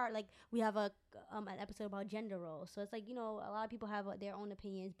 And we have an episode about gender roles. So it's like, a lot of people have their own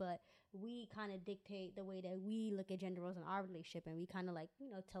opinions, but we kind of dictate the way that we look at gender roles in our relationship, and we kind of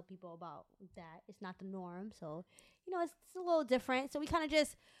tell people about that. It's not the norm. So, it's a little different. So we kind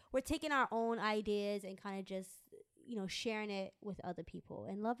of we're taking our own ideas and kind of just, sharing it with other people.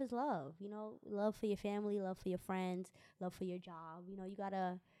 And love is love, love for your family, love for your friends, love for your job. You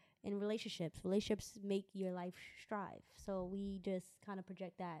gotta, in relationships make your life strive. So we just kind of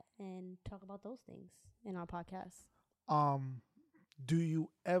project that and talk about those things in our podcast. Do you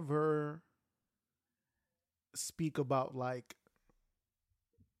ever speak about like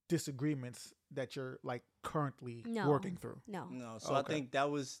disagreements that you're like currently working through? No. So I think that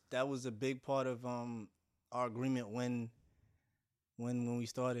was a big part of our agreement when we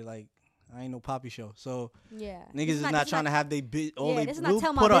started. Like, I ain't no poppy show, so yeah, niggas is not trying to have they we'll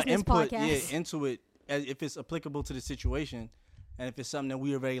put our input into it if it's applicable to the situation, and if it's something that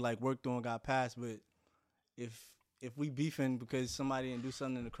we already like worked on, got past. But if we beefing because somebody didn't do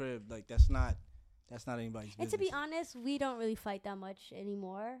something in the crib, like that's not anybody's business. And to be honest, we don't really fight that much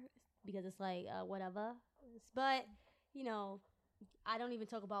anymore because it's like whatever. But I don't even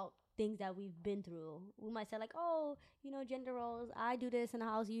talk about things that we've been through. We might say like, oh, gender roles, I do this in the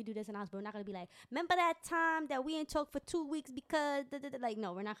house, you do this in the house, but we're not gonna be like, remember that time that we ain't talk for 2 weeks because like,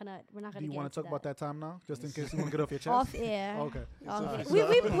 no, we're not gonna do you want to talk about that time now, just in case you want to get off your chest? Off air. Okay.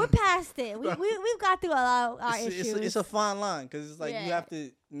 We're past it. We've got through a lot of our issues. It's a fine line because it's like you have to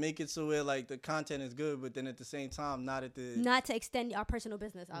make it so where like the content is good, but then at the same time not to extend our personal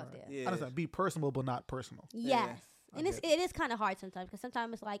business out there. Yeah. I understand. Be personal but not personal. Yes. Yeah. And it is kind of hard sometimes because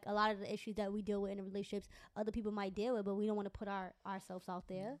sometimes it's like a lot of the issues that we deal with in the relationships other people might deal with, but we don't want to put ourselves out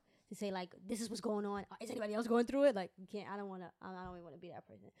there to say like, this is what's going on. Is anybody else going through it? Like, you can't. I don't even want to be that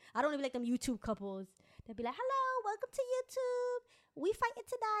person. I don't even like them YouTube couples that be like, hello, welcome to YouTube. We fighting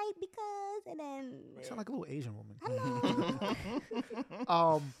tonight because, and then you sound like a little Asian woman.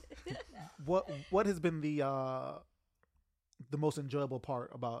 Hello. What has been the most enjoyable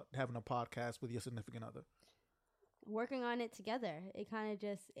part about having a podcast with your significant other? Working on it together. It kind of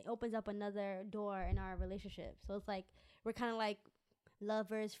it opens up another door in our relationship. So it's like we're kind of like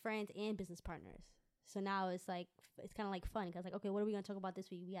lovers, friends, and business partners. So now it's like it's kind of like fun because like, okay, what are we gonna talk about this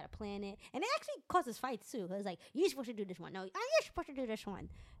week? We gotta plan it, and it actually causes fights too. Cause like you're supposed to do this one, no, you're supposed to do this one.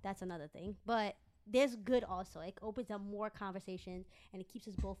 That's another thing, but there's good also. It opens up more conversations and it keeps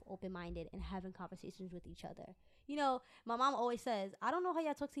us both open minded and having conversations with each other. You know, my mom always says, I don't know how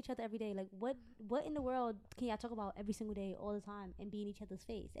y'all talk to each other every day. Like, what in the world can y'all talk about every single day, all the time, and be in each other's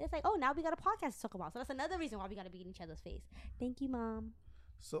face? And it's like, oh, now we got a podcast to talk about. So that's another reason why we got to be in each other's face. Thank you, Mom.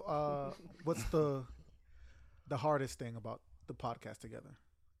 So, what's the hardest thing about the podcast together?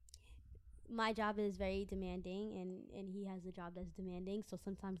 My job is very demanding, and he has a job that's demanding. So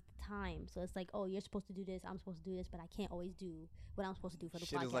sometimes the time. So it's like, oh, you're supposed to do this. I'm supposed to do this, but I can't always do what I'm supposed to do for the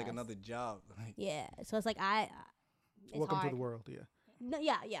podcast. Shit is like another job. Yeah. So it's like it's Welcome hard. to the world. Yeah. No,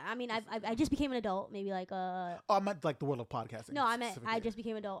 yeah. I mean, I just became an adult. Maybe like Oh, I meant like the world of podcasting. No, I meant specifically. I just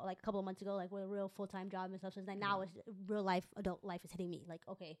became an adult like a couple of months ago, like with a real full time job and stuff. So it's like now it's real life, adult life is hitting me. Like,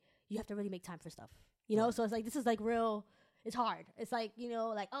 okay, you have to really make time for stuff, you know. So it's like this is like real. It's hard. It's like, you know,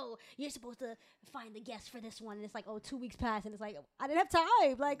 like, oh, you're supposed to find the guest for this one, and it's like, oh, 2 weeks pass, and it's like, I didn't have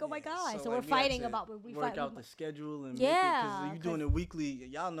time. Like, oh my god. So we're like, we fighting have to about work out the schedule and Yeah, because you doing it weekly.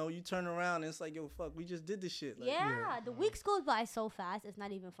 Y'all know you turn around and it's like, yo, fuck, we just did this shit. Like, yeah, the weeks goes by so fast. It's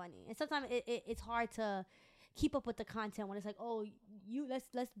not even funny, and sometimes it's hard to keep up with the content when it's like, oh,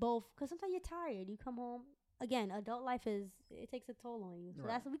 let's both, because sometimes you're tired. You come home. Again, adult life it takes a toll on you. So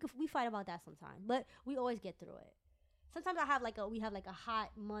Right. we fight about that sometimes, but we always get through it. Sometimes we have like a hot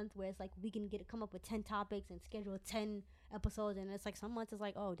month where it's like we can come up with 10 topics and schedule 10 episodes, and it's like some months it's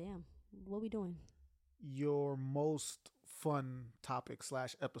like, oh damn, what we doing? Your most fun topic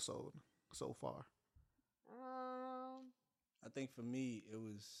 / episode so far? I think for me it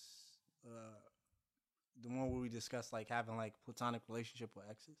was the one where we discussed like having like platonic relationship with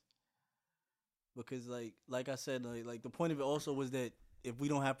exes, because like I said, like the point of it also was that if we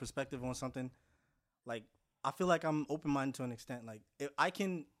don't have perspective on something, like I feel like I'm open-minded to an extent. Like if I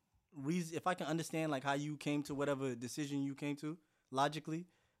can understand like how you came to whatever decision you came to logically,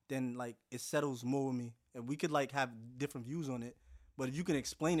 then like it settles more with me, and we could like have different views on it. But if you can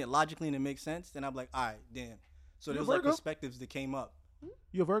explain it logically and it makes sense, then I'm like, all right, damn. So You there's a like Virgo? perspectives that came up.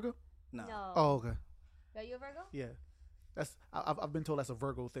 You a Virgo? No. Oh, okay. Are you a Virgo? Yeah. That's I've been told that's a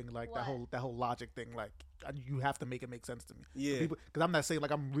Virgo thing, like that What? whole logic thing. Like you have to make it make sense to me. Yeah. Because I'm not saying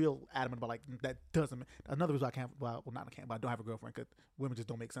like I'm real adamant about like that doesn't. Another reason I can't. Well, not I can't. But I don't have a girlfriend because women just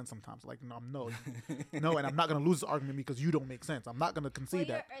don't make sense sometimes. Like no, and I'm not gonna lose this argument because you don't make sense. I'm not gonna Well, concede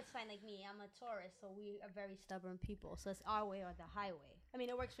you're that. Earth sign like me. I'm a Taurus, so we are very stubborn people. So it's our way or the highway. I mean,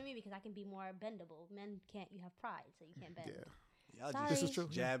 it works for me because I can be more bendable. Men can't. You have pride, so you can't bend. Yeah, Y'all Sorry. just this is true.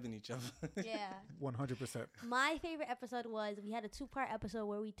 jabbing each other. Yeah. 100%. My favorite episode was we had a 2-part episode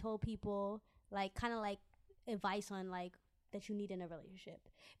where we told people like kind of like advice on like that you need in a relationship,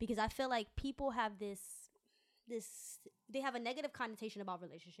 because I feel like people have this they have a negative connotation about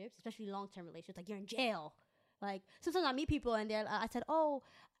relationships, especially long-term relationships. Like you're in jail. Like sometimes I meet people and I said, oh,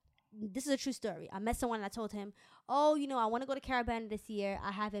 this is a true story. I met someone and I told him, oh, you know, I want to go to Carabana this year.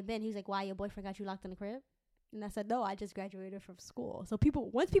 I haven't been. He was like, why? Your boyfriend got you locked in the crib? And I said, no, I just graduated from school. So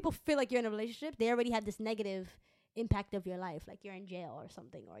once people feel like you're in a relationship, they already have this negative impact of your life, like you're in jail or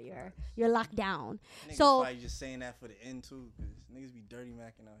something, or you're locked down. Niggas So probably just saying that for the end too, because niggas be dirty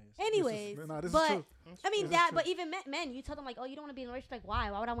macking out here. anyways, This is but true. I mean This is that, true. but even men, you tell them like, oh, you don't want to be in a relationship. Like, why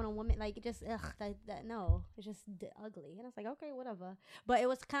would I want a woman? Like, it just that no, it's just ugly. And I was like, okay, whatever. But it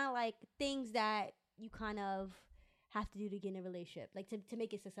was kind of like things that you kind of have to do to get in a relationship, like to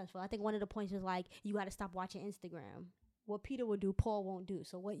make it successful. I think one of the points was like, you got to stop watching Instagram. What Peter would do, Paul won't do.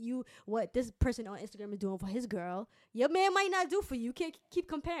 So what this person on Instagram is doing for his girl, your man might not do for you. You can't keep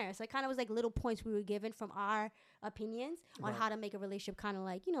comparing. So it kind of was like little points we were given from our opinions on how to make a relationship kind of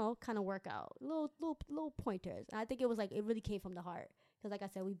like, you know, kind of work out. Little pointers. And I think it was like, it really came from the heart. Because like I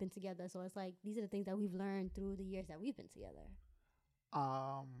said, we've been together. So it's like, these are the things that we've learned through the years that we've been together.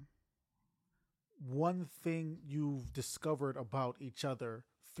 One thing you've discovered about each other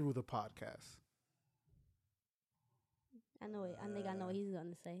through the podcast. I think I know what he's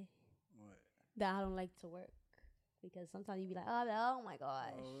going to say. What? That I don't like to work. Because sometimes you be like, oh my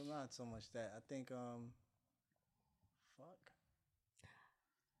gosh. Oh, not so much that. I think, fuck.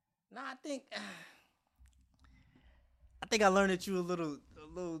 Nah, I think I learned that you a little.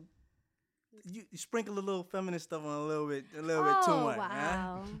 You sprinkle a little feminist stuff on a little bit too much.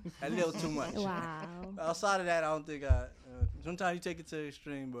 Wow. Huh? A little too much. Wow. Outside of that, I don't think sometimes you take it to the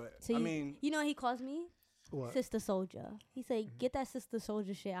extreme, but So I mean, you know what he calls me? What? Sister Soldier. He said, get that Sister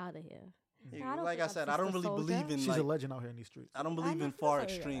Soldier shit out of here. yeah, I don't like think I I'm said, I don't Sister really Soldier. believe in She's like a legend out here in these streets. I don't believe in never far say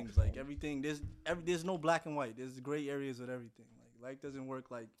that, extremes. actually. Like everything, there's no black and white. There's gray areas with everything. Like life doesn't work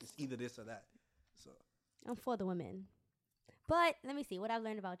like it's either this or that. So I'm for the women. But let me see what I've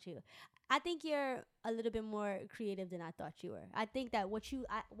learned about you. I think you're a little bit more creative than I thought you were. I think that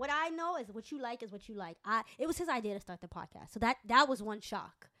what I know is what you like is what you like. It was his idea to start the podcast, so that was one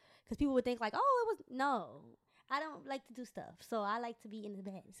shock because people would think like, oh, it was no. I don't like to do stuff, so I like to be in the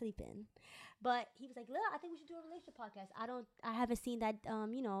bed sleeping. But he was like, look, I think we should do a relationship podcast. I haven't seen that,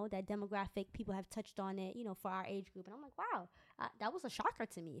 that demographic. People have touched on it, for our age group. And I'm like, wow, that was a shocker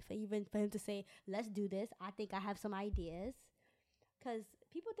to me for him to say, let's do this. I think I have some ideas. Because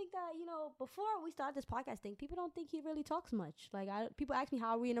people think that, before we start this podcast thing, people don't think he really talks much. Like, people ask me, how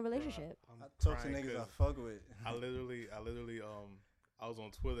are we in a relationship? I talk to niggas I fuck with. I literally, I was on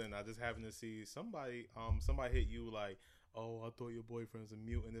Twitter and I just happened to see somebody hit you like, oh, I thought your boyfriend's a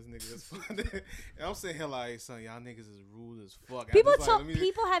mute and this nigga responded. And I'm sitting here like, son, y'all niggas is rude as fuck. People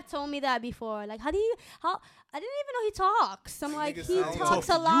have told me that before. Like, I didn't even know he talks. I'm like, he talks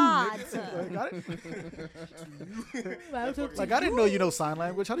a lot. Like, I didn't know you know sign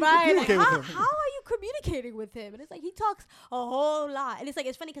language. How do you Right, communicate like, with him? how are you communicating with him? And it's like, he talks a whole lot. And it's like,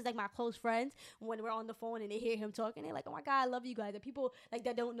 it's funny because like my close friends, when we're on the phone and they hear him talking, they're like, oh my God, I love you guys. And people like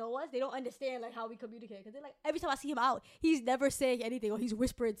that don't know us, they don't understand like how we communicate. Because they're like, every time I see him out, he's never saying anything or he's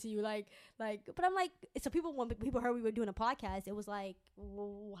whispering to you like, but I'm like, so when people heard we were doing a podcast, it was like,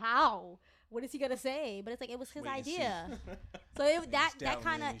 well, how? What is he gonna say? But it's like, it was his idea. So that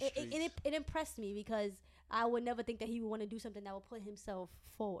kind of, it impressed me because I would never think that he would want to do something that would put himself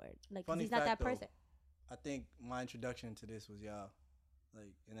forward. Like, 'cause he's not that person. I think my introduction to this was y'all.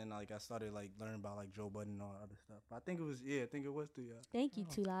 Like, and then like I started like learning about like Joe Budden and all that other stuff. But I think it was through y'all. Thank you,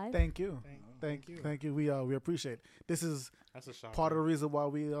 2 Live. Thank you. Thank you. We appreciate it. This is That's a shock. part of the reason why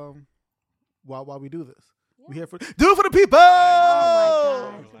we why we do this. Yeah. We here for do it for the people.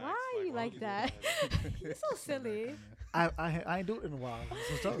 Oh my God! Why are you like that? You're so silly. I ain't do it in a while.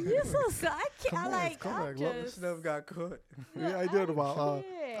 You're so silly. I can't. Come on, like. come I'm on, look, just. Stuff got caught. Yeah, I did it in a while.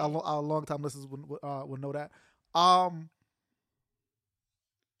 can't. Our long time listeners will know that.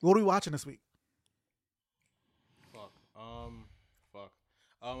 What are we watching this week? Fuck.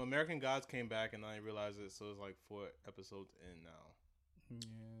 American Gods came back and I didn't realize it, so it's like 4 episodes in now. Yeah,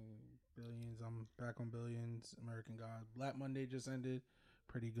 Billions. I'm back on Billions. American God. Black Monday just ended.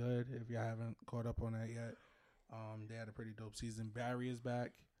 Pretty good. If y'all haven't caught up on that yet, they had a pretty dope season. Barry is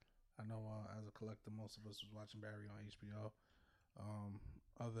back. I know as a collective, most of us was watching Barry on HBO.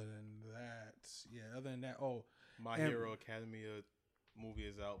 Other than that, My Hero Academia movie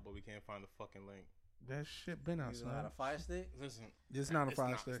is out, but we can't find the fucking link. that shit been out. Is it not a Fire Stick? Listen, It's not a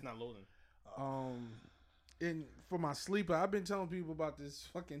Fire Stick. It's not loading. And for my sleeper, I've been telling people about this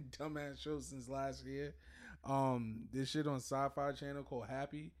fucking dumbass show since last year. This shit on Sci-Fi Channel called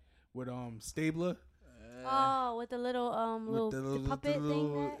Happy with Stabler. Oh, with the little the puppet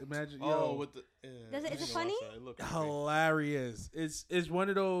thing. Imagine, with the. Is it funny? Hilarious. It's one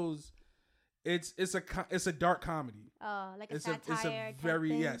of those. It's a dark comedy. Oh, like a It's satire. a very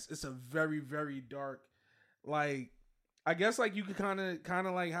type thing? yes. It's a very very dark. Like, I guess like you could kind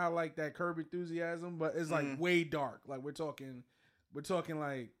of like how like that Curb Enthusiasm, but it's like way dark. Like we're talking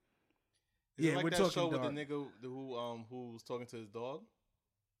like. Is it like we're that talking show dark. with the nigga who was talking to his dog.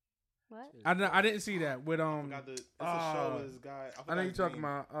 What? I didn't see that with I forgot it's a show with this guy. I know you're talking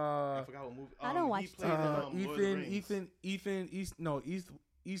about I forgot what movie. I don't watch he played in, Lord of the Rings.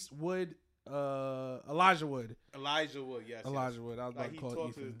 Eastwood, Elijah Wood. Elijah Wood, yes. Elijah Wood. I was Like about he to call it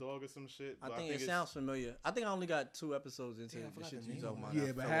talked to his Ethan. dog or some shit. I but think it it's- sounds familiar. I think I only got 2 episodes into Damn, I the forgot shit the you name talking of about. it.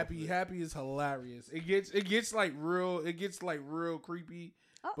 Yeah, but I fell off of it. Happy is hilarious. It gets like real creepy,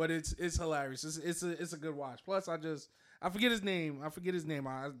 Oh. but it's hilarious. It's a good watch. Plus, I forget his name.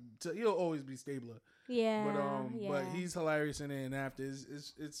 He'll always be Stabler. Yeah. But he's hilarious in it, and after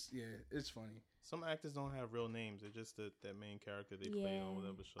it's funny. Some actors don't have real names. They're just that main character they play Yeah. on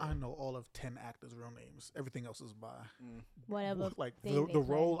whatever show. I know all of 10 actors' real names. Everything else is by Whatever. like thing the they play.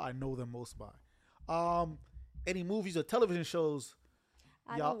 role I know them most by. Any movies or television shows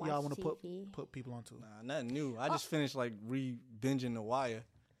I y'all don't watch want to TV. put people onto? Nah, nothing new. I just finished like binging The Wire.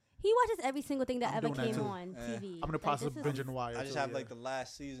 He watches every single thing that I'm ever doing that came too. on TV. I'm in the process of this is- binging The Wire. I just too, have yeah. like the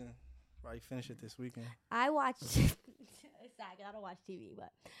last season. Probably finish it this weekend. I watch. It's sad 'cause I don't watch TV,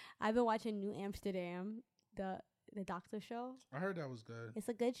 but I've been watching New Amsterdam, the doctor show. I heard that was good. It's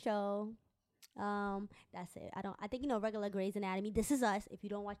a good show. That's it. I think regular Grey's Anatomy. This Is Us. If you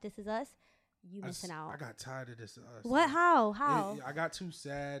don't watch This Is Us, you missing out. I got tired of this. What? stuff. How? I got too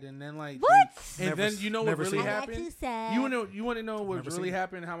sad, and then like What? And Never then s- you know what never really seen it. I got too happened? sad. You want to know what Never really seen it.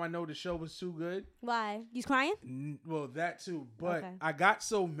 happened? How I know the show was too good? Why? You crying? Well, that too, but Okay. I got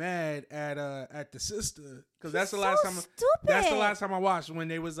so mad at the sister because that's the So last time. stupid. That's the last time I watched when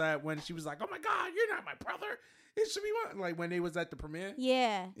they was at when she was like, "Oh my God, you're not my brother." It should be like when they was at the premiere.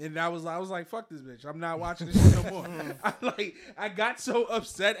 Yeah. And I was like, fuck this bitch. I'm not watching this shit no more. I got so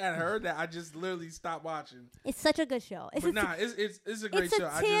upset at her that I just literally stopped watching. It's such a good show. It's But a nah, it's a great it's a show.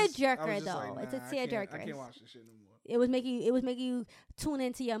 I was tearjerker, just though. like, It's a nah, I can't tearjerker. watch this shit no more. it was making you tune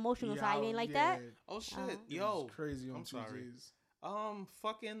into your emotional side. You ain't like that? Oh shit, It yo, was crazy on I'm sorry. Tuesdays.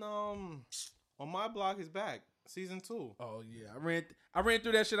 Fucking On My Block is back, season 2. Oh yeah, I ran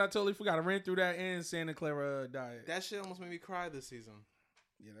through that shit. I totally forgot. I ran through that and Santa Clara diet. That shit almost made me cry this season.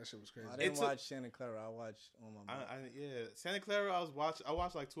 Yeah, that shit was crazy. I didn't It took- watch Santa Clara. I watched On My Block. Yeah, Santa Clara. I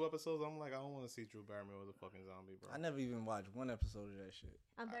watched like 2 episodes. I'm like, I don't want to see Drew Barrymore with a fucking zombie, bro. I never even watched one episode of that shit.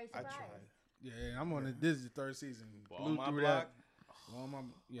 I'm very I surprised. tried. Yeah, I'm on it. This is the 3rd season. But Blew On My through Block. that. On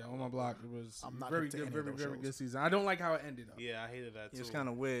my block. It was I'm not very into good, any of very those very shows. good season. I don't like how it ended up. Yeah, I hated that too. It's kind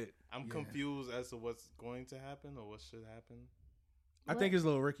of weird. I'm Yeah. confused as to what's going to happen or what should happen. I think it's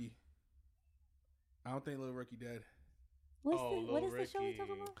Little Ricky. I don't think Little Ricky dead. What Lil is the show we Ricky.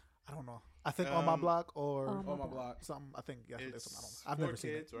 talking about? I don't know. I think On My Block or On On my block. something. I think yeah, It's something. I don't know. I've 4 never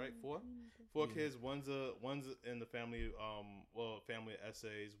seen it. kids, right? 4 Yeah. kids. One's in the family. Family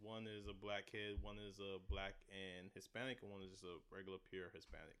essays. One is a black kid. One is a black and Hispanic, and one is just a regular pure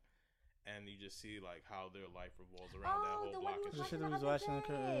Hispanic. And you just see like how their life revolves around that Oh, whole the one block. you and was shit. shit watching we the was other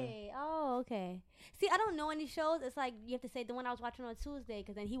watching, day. Oh, okay. See, I don't know any shows. It's like you have to say the one I was watching on Tuesday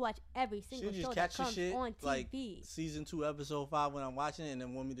because then he watched every single She show just that catch the comes shit on TV. like season 2, episode 5 when I'm watching it, and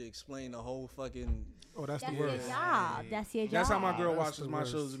then want me to explain the whole fucking. Oh, that's That's the your worst. job. That's your job. That's how my girl That's watches the my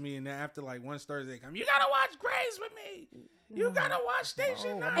worst. shows with me, and then after like once Thursday come, you gotta watch Grace with me. You gotta watch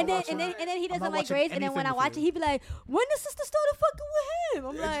Station No, 9. I'm And then, watching- and then he I'm not doesn't like watching Grace. And then when I anything watch with it, you. he be like, "When the sister started fucking with him?"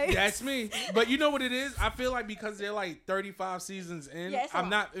 I'm like, That's me. But you know what it is? I feel like because they're like 35 seasons in, Yeah, it's a I'm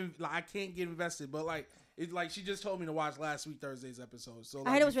lot. not like I can't get invested. But like it's like she just told me to watch last week Thursday's episode. So like,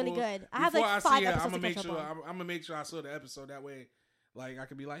 I heard it was really before- good. I have before like see 5 it, episodes I'm to gonna make catch sure up on. I'm gonna make sure I saw the episode that way. Like I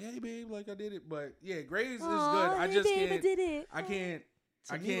could be like, hey babe, like I did it. But yeah, Grace is Aw, good. I hey, just babe, I can't. did it. I can't.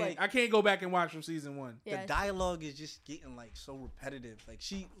 To I me, can't. like- I can't go back and watch from season 1. Yeah. The dialogue is just getting like so repetitive. Like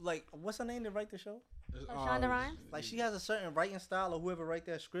she, like what's her name to write the show? Shonda Rhimes? Like she has a certain writing style, or whoever write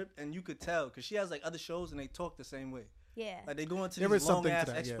that script, and you could tell because she has like other shows and they talk the same way. Yeah. Like they go into There these is long something to ass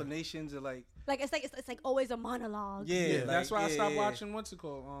that, yeah. explanations and like It's like always a monologue. yeah, like, That's why I yeah, stopped yeah. watching. What's it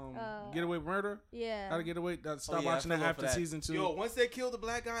called? Getaway Murder. Yeah. How to Get Away? Stop yeah, I watching that fell off after of that. season 2. Yo, once they killed the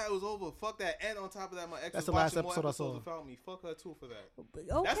black guy, it was over. Fuck that. And on top of that, my ex That's was the last watching more episode I episodes saw. without me. Fuck her too for that.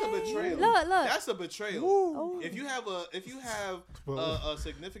 Okay. That's a betrayal. Look. That's a betrayal. Oh. If you have Well, a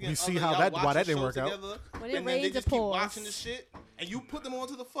significant we see other, how y'all that- watch why a that didn't show work out. together, When it and then they rains, just it keep pours. watching the shit, and you put them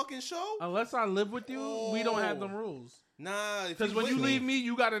onto the fucking show. Unless I live with you, we don't have them rules. Nah, Because when you with leave me,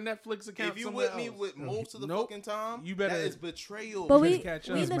 you got a Netflix account. if you somewhere with me else. with most of the Nope. fucking time, You better- that is betrayal. But Just we catch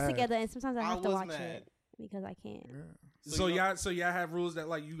we up. live Mad. together, and sometimes I I have to was watch mad. it because I can't. So y'all have rules that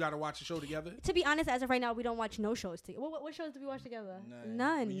like you got to watch a show together. To be honest, as of right now, we don't watch no shows together. What shows do we watch together?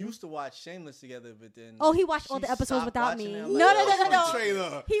 None. We used to watch Shameless together, but then Oh, he watched all she the episodes stopped without watching me. it. No, I'm no, like, no, no, You no. betrayed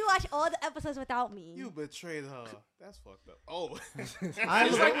her. He watched all the episodes without me. You betrayed her. That's fucked up. Oh, I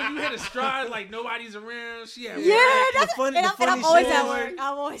It's was like when you hit a stride, like nobody's around. She at work. Yeah, The that's funny- and the I'm funny always shit at is- work.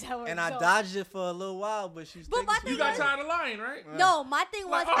 I'm always at work. And I so- dodged it for a little while, but she's. But my You got tired of lying, right? No, my thing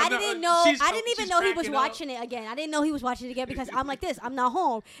was Like, oh, I no, didn't know. she's- I didn't even she's know he was cracking up. watching it again. I didn't know he was watching it again because I'm like this. I'm not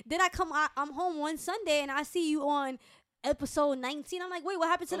home. Then I'm home one Sunday and I see you on episode 19. I'm like, wait, what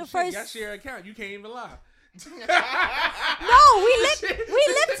happened to Oh, the shit, first? y'all share account. You can't even lie. No, we live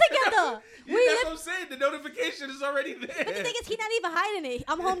together. We That's live. what I'm saying. The notification is already there. But the thing is, he's not even hiding it.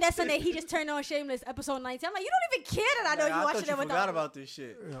 I'm home that Sunday. He just turned on Shameless episode 19. I'm like, you don't even care that I know you I watching thought you it without forgot me. about this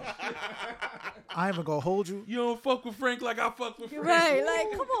shit. I ain't even gonna hold you. You don't fuck with Frank like I fuck with Frank. Right?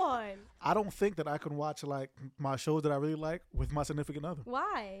 Like, come on. I don't think that I can watch like my shows that I really like with my significant other.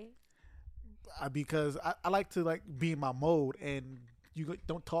 Why? Because I like to like be in my mode, and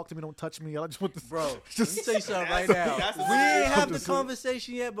don't talk to me, don't touch me. I just want to, Bro, let me just tell you something right That's- now. that's We the- ain't have I'm the just saying.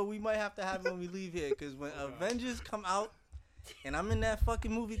 conversation yet, but we might have to have it when we leave here. Because when Avengers come out and I'm in that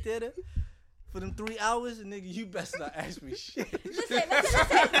fucking movie theater, for them 3 hours, nigga, you best not ask me shit. Listen.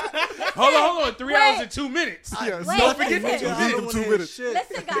 Hold on. 3 hours Wait. and 2 minutes. Yes. Wait, Don't forget listen. the I two don't minutes. wanna hear shit.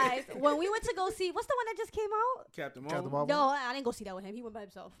 Listen, guys. When we went to go see, what's the one that just came out? Captain Captain Marvel. Marvel. No, I didn't go see that with him. He went by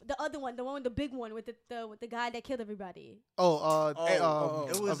himself. The other one, the one with the big one with the guy that killed everybody. It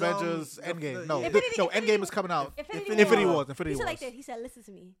was, Avengers the- Endgame. the- No, yeah. Endgame is coming out. Infinity War. Infinity He said War. like this. He said, "Listen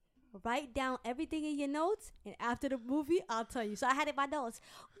to me. Write down everything in your notes, and after the movie, I'll tell you." So I had it in my notes.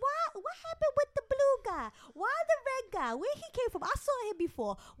 What happened with the blue guy? Why the red guy? Where he came from? I saw him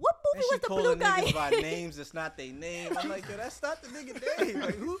before. What And movie she was the calling blue guy? niggas by names that's not their name. I'm like, yo, that's not the nigga name.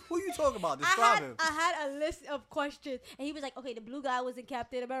 Like, who you talking about? I Describe had him. I had a list of questions, and he was like, "Okay, the blue guy was in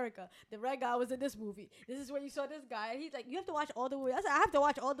Captain America. The red guy was in this movie. This is where you saw this guy." And he's like, "You have to watch all the movies." I said, "I have to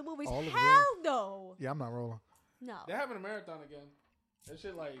watch all the movies." All of them. Hell no, Yeah, I'm not rolling. no. They're having a marathon again. That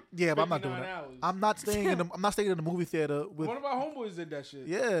shit like Yeah, but I'm not doing 59 that. hours. I'm not staying in the movie theater with. One of our homeboys did that shit.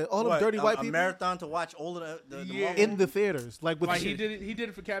 Yeah, all them What, dirty white a people marathon to watch all of the Yeah. Marvel? in the theaters, like with Like the, he did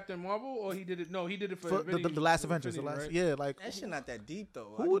it for Captain Marvel, or he did it. No, he did it for, for Infinity- the last for Avengers. The Infinity, last, right? yeah, like That shit not that deep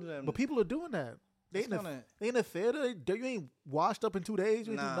though. I who would, do that- but people are doing that. They It's in the kinda- they in the theater. You ain't washed up in 2 days.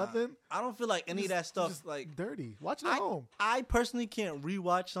 You ain't Nah, do nothing. I don't feel like any of that stuff Just like dirty. Watch it at home. I personally can't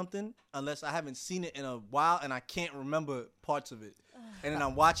rewatch something unless I haven't seen it in a while and I can't remember parts of it. And then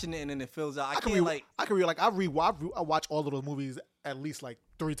I'm watching it and then it fills out. I can can't like I watch all of those movies at least like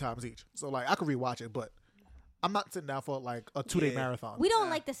 3 times each. So like I could rewatch it, but I'm not sitting down for like a 2-day Yeah. marathon. We don't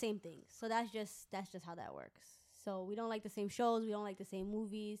like the same things, so that's just how that works. So we don't like the same shows. We don't like the same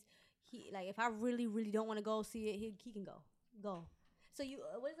movies. He like if I really don't want to go see it, he can go. So you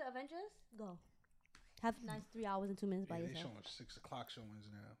what is it? Avengers? Go. Have a nice 3 hours and 2 minutes by Yeah, they yourself. showing 6 o'clock showings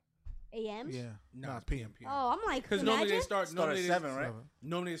now. A.M. Yeah, Nah, it's PM. Oh, I'm like, Because normally imagine? they start at normally 7, right?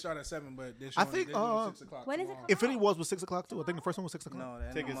 Normally they start at 7, but they're I showing, think, they're doing 6 o'clock. when is it tomorrow. coming? Infinity Wars was 6 o'clock too. I think the first one was 6 o'clock. no,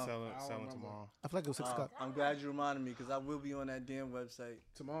 that Tickets ain't selling I don't remember. tomorrow. I feel like it was 6 o'clock. I'm glad you reminded me because I will be on that damn website.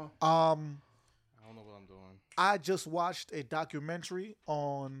 Tomorrow. I don't know what I'm doing. I just watched a documentary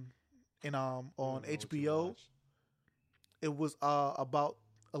on I don't know what you HBO. watch. It was about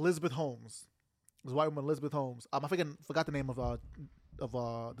Elizabeth Holmes. It was white woman Elizabeth Holmes. I forgot the name of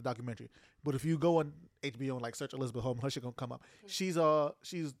the documentary. But if you go on HBO and like search Elizabeth Holmes, her shit gonna come up. She's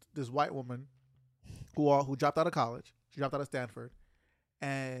this white woman who dropped out of college. She dropped out of Stanford,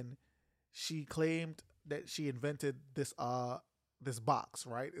 and she claimed that she invented this box.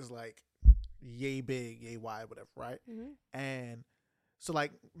 Right, it's like yay big, yay wide, whatever. Right, and so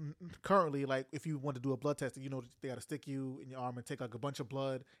like currently, like if you want to do a blood test, you know they got to stick you in your arm and take like a bunch of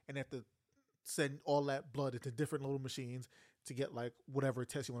blood, and they have to send all that blood into different little machines to get like whatever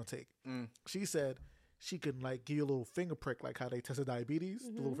test you want to take. She said she can like give you a little finger prick, like how they tested diabetes,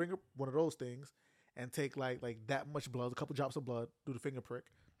 the little finger, one of those things, and take like that much blood, a couple drops of blood, do the finger prick,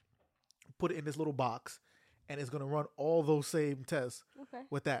 put it in this little box, and it's gonna run all those same tests Okay.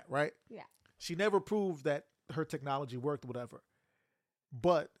 with that, right? Yeah. She never proved that her technology worked, whatever,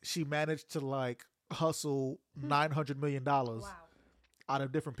 but she managed to like hustle $900 million Wow. out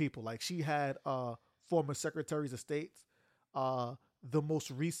of different people. Like she had former secretaries of state, the most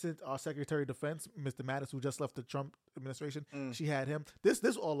recent Secretary of Defense, Mr. Mattis, who just left the Trump administration. She had him. This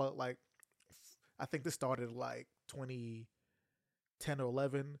all like, I think this started like 2010 or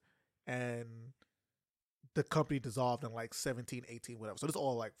 11, and the company dissolved in like 17, 18, whatever. So this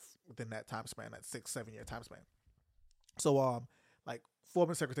all like within that time span, that 6-7 year time span. So like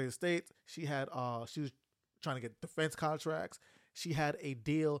former Secretary of State, she was trying to get defense contracts. She had a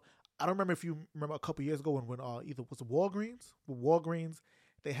deal. I don't remember if you remember a couple years ago when either was it Walgreens. With Walgreens,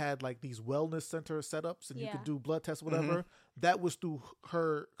 they had like these wellness center setups, and you Yeah. could do blood tests, whatever. That was through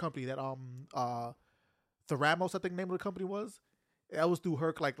her company. That Theranos, I think the name of the company was. That was through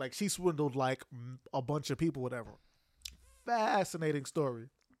her. Like she swindled like a bunch of people, whatever. Fascinating story.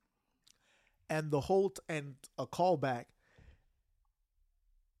 And the whole and a callback.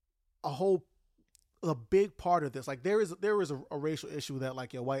 A big part of this, like there is a racial issue that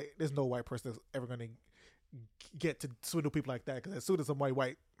like there's no white person that's ever gonna get to swindle people like that, because as soon as somebody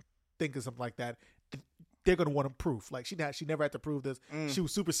white think of something like that, they're gonna want proof. Like she never had to prove this. She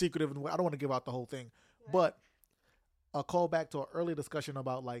was super secretive, and I don't want to give out the whole thing, but a callback to an earlier discussion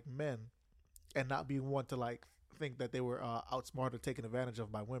about like men and not being one to like think that they were outsmarted, taken advantage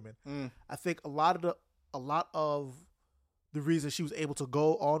of by women. I think a lot of the reason she was able to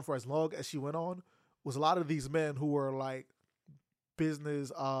go on for as long as she went on was a lot of these men who were like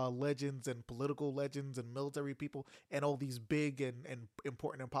business legends and political legends and military people and all these big and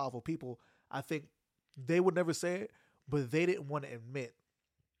important and powerful people. I think they would never say it, but they didn't want to admit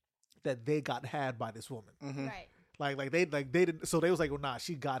that they got had by this woman. Right. Like they didn't. So they was like, well, nah,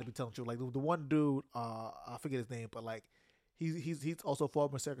 she got to be telling the truth. Like the one dude, I forget his name, but like he's also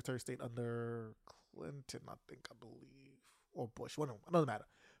former Secretary of State under Clinton, I think, I believe, or Bush. One of them, it doesn't matter.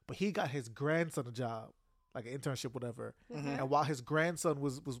 But he got his grandson a job, like an internship, whatever. And while his grandson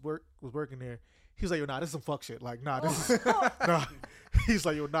was working there, he was like, yo, nah, this is some fuck shit. Like, nah, this is nah. He's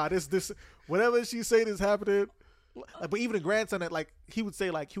like, yo, nah, this whatever she saying is happening. Like, but even the grandson, that like he would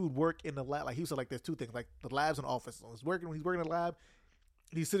say, like he would work in the lab. Like he said, like there's two things, like the labs and office. So he's working in the lab.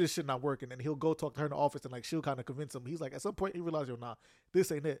 He said this shit not working, and he'll go talk to her in the office, and like she'll kind of convince him. He's like, at some point, he realized, yo, nah,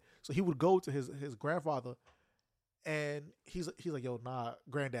 this ain't it. So he would go to his grandfather, and he's like, yo, nah,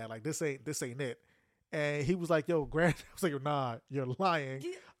 granddad, like this ain't it. And he was like, yo, I was like, yo, nah, you're lying.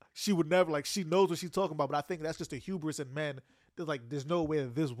 She would never, like, she knows what she's talking about, but I think that's just a hubris in men. There's like, there's no way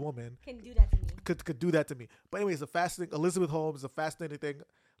that this woman can do that to me. Could do that to me. But anyway, it's a fascinating. Elizabeth Holmes is a fascinating thing.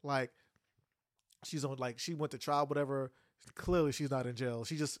 Like, she's on, like, she went to trial, whatever. Clearly, she's not in jail.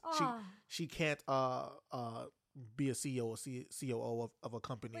 She just she can't be a CEO or COO of a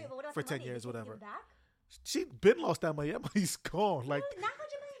company for 10 years, whatever. She been lost that money. That money's gone. Like, $900 million.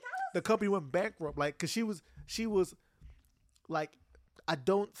 The company went bankrupt. Like, cause she was like, I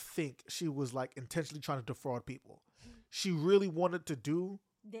don't think she was like intentionally trying to defraud people. She really wanted to do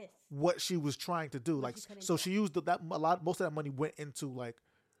this what she was trying to do. Like, so she used most of that money went into like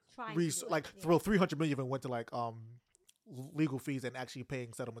like throw $300 million and went to like legal fees and actually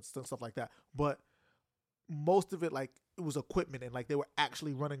paying settlements and stuff like that. But most of it, like, it was equipment, and like they were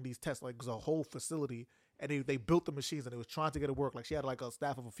actually running these tests. Like, it was a whole facility, and they built the machines, and they was trying to get it work. Like, she had like a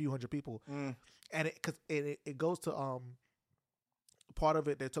staff of a few hundred people, and it goes to part of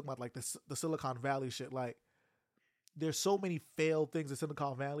it. They're talking about like the Silicon Valley shit. Like, there's so many failed things in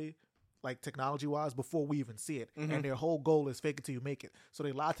Silicon Valley, like technology wise, before we even see it. And their whole goal is fake it till you make it. So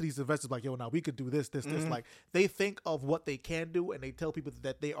they lie to these investors like, yo, now we could do this. Like, they think of what they can do, and they tell people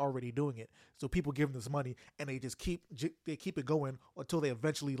that they already doing it. So people give them this money, and they just keep it going until they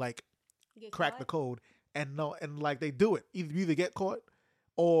eventually like crack the code. And like they do it. Either you get caught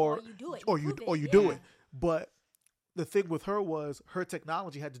or you do it. Do it. But the thing with her was her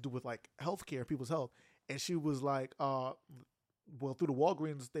technology had to do with like healthcare, people's health. And she was like, well, through the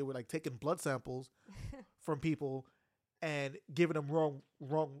Walgreens, they were like taking blood samples from people and giving them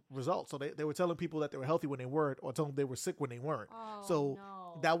wrong results. So they were telling people that they were healthy when they weren't, or telling them they were sick when they weren't.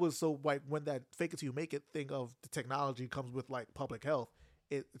 That was so like when that fake it till you make it thing of the technology comes with like public health.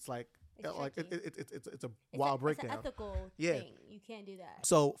 It's like it's a wild breakdown. It's an ethical thing. You can't do that.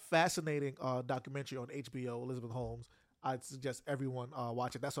 So fascinating documentary on HBO, Elizabeth Holmes. I'd suggest everyone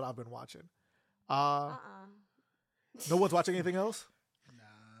watch it. That's what I've been watching. No one's watching anything else?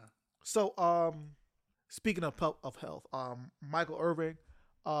 Nah. So, speaking of health, Michael Irvin,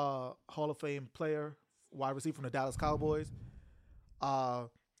 Hall of Fame player, wide receiver from the Dallas Cowboys.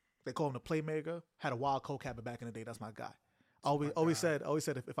 They call him the playmaker. Had a wild coke habit back in the day. That's my guy. Always said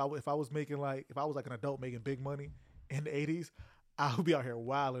if I was making like, if I was like an adult making big money in the 80s, I would be out here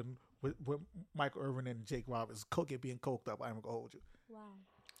wilding with Michael Irvin and Jake Roberts, being coked up. I'm gonna hold you. Wow.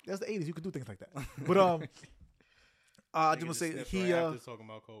 That's the 80s. You could do things like that. But I just want to say talking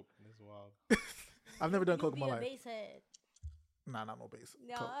about coke. That's wild. I've never done coke in my life. Base head. Nah, not no base.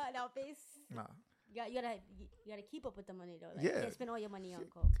 No base. Nah. You gotta keep up with the money though. Like, yeah. You can't spend all your money on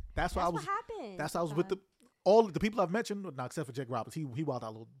coke. That's what happened. That's why I was with all the people I've mentioned, not except for Jake Roberts. He wilded out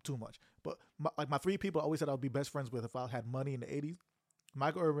a little too much. But my three people I always said I would be best friends with if I had money in the 80s: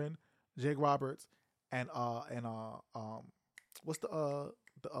 Michael Irvin, Jake Roberts, and what's the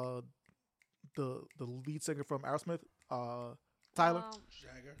lead singer from Aerosmith, Tyler.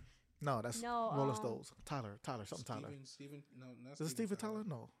 Jagger. No, that's Rolling Stones. Tyler, something Tyler. Steven, no, not Is it Steven Tyler?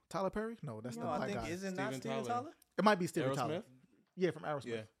 No. Tyler Perry? No, that's not I that think guy. is it not Steven Tyler? It might be Steven Aerosmith? Tyler. Yeah, from Aerosmith.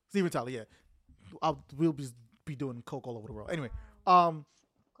 Yeah. Steven Tyler, yeah. We'll be doing coke all over the world. Anyway, Cokies.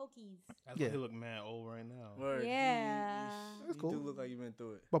 That's Yeah. why he look mad old right now. Word. Yeah. That's You cool. do look like you've been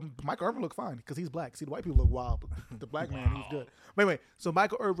through it. But Michael Irvin look fine because he's black. See, the white people look wild, but the black man, he's good. But anyway, so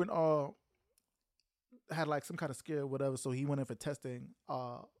Michael Irvin had like some kind of scare or whatever, so he went in for testing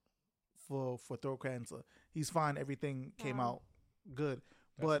for throat cancer. He's fine. Everything came out good.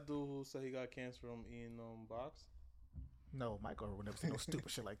 That's But the dude who said he got cancer from eating box. no, Michael Irvin never said no stupid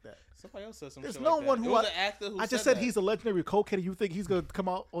shit like that. Somebody else said some There's shit no like one that. who It was an actor who I just said said he's a legendary cokehead. And you think he's gonna come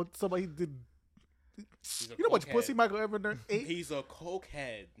out on somebody who did? He's a You know how much cokehead. pussy Michael Irvin ate? He's a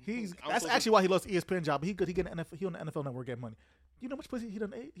cokehead. That's actually why he lost the ESPN job. He get an NFL. He on the NFL Network getting money. You know how much pussy he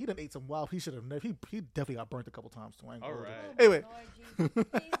done ate? He done ate some wild. He should have never. He definitely got burnt a couple times too. I ain't gonna All hold you. right. Anyway, Lord Jesus.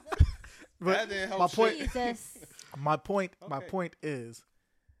 but That didn't help my shit. point. Jesus. My point. My Okay. point is,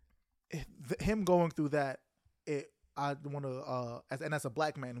 him going through that I want to as a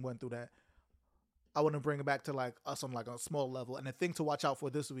black man who went through that, I want to bring it back to like us on like a small level. And the thing to watch out for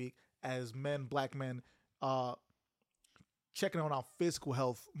this week as men, black men, checking on our physical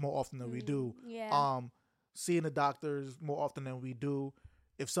health more often than we do. Yeah. Seeing the doctors more often than we do.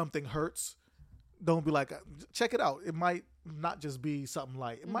 If something hurts, don't be like, check it out. It might not just be something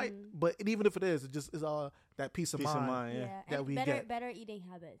light. It might, but even if it is, it just is that peace of mind. Yeah. that and we better, get. better eating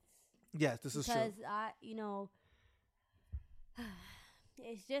habits. Yes, this is true. Because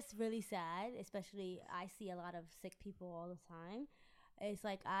it's just really sad. Especially, I see a lot of sick people all the time. It's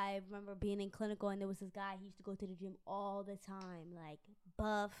like I remember being in clinical, and there was this guy. He used to go to the gym all the time, like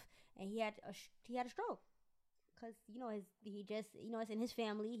buff, and he had a stroke. Cause it's in his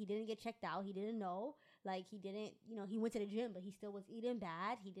family. He didn't get checked out. He didn't know. Like he didn't, he went to the gym, but he still was eating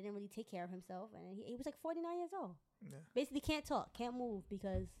bad. He didn't really take care of himself, and he was like 49 years old. Yeah. Basically, can't talk, can't move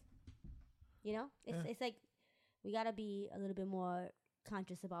because, it's like we gotta be a little bit more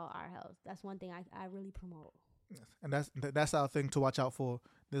conscious about our health. That's one thing I really promote. Yes. And that's our thing to watch out for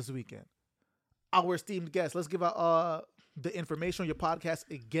this weekend. Our esteemed guests, let's give out the information on your podcast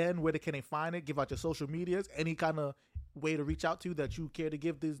again. Where can they find it? Give out your social medias. Any kind of way to reach out to you that you care to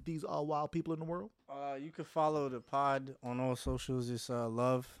give these wild people in the world? You can follow the pod on all socials. It's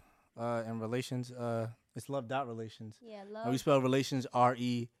love and relations. It's love.relations. Yeah, And love. we spell relations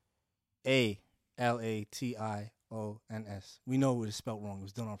REALATIONS. We know it's spelled wrong. It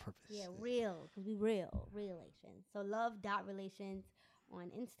was done on purpose. Yeah, real, because we real relations. So love.relations on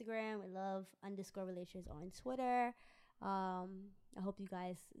Instagram, and love_relations on Twitter. I hope you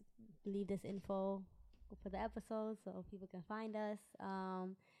guys leave this info for the episode so people can find us.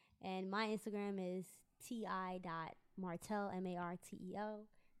 And my Instagram is ti.martel, MARTEL.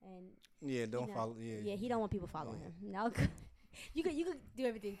 And Yeah, don't follow. yeah, he don't want people following him. No, you could do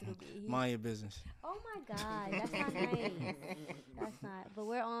everything through me. Mind your business. Oh my God, that's not nice. That's not. But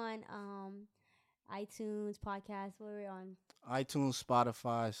we're on iTunes podcast. We're on iTunes,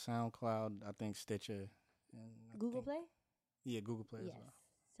 Spotify, SoundCloud, I think Stitcher. And Google Play. Yeah, Google Play Yes. as well.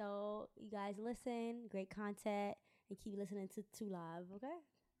 So you guys listen, great content, and keep listening to 2 Live. Okay.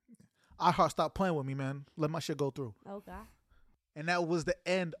 iHeart, stop playing with me, man. Let my shit go through. Okay. And that was the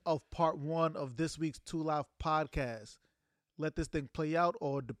end of part 1 of this week's 2 Live podcast. Let this thing play out,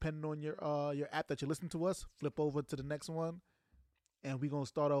 or depending on your app that you listen to us, flip over to the next one. And we're going to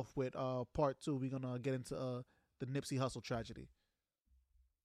start off with part 2. We're going to get into the Nipsey Hussle tragedy.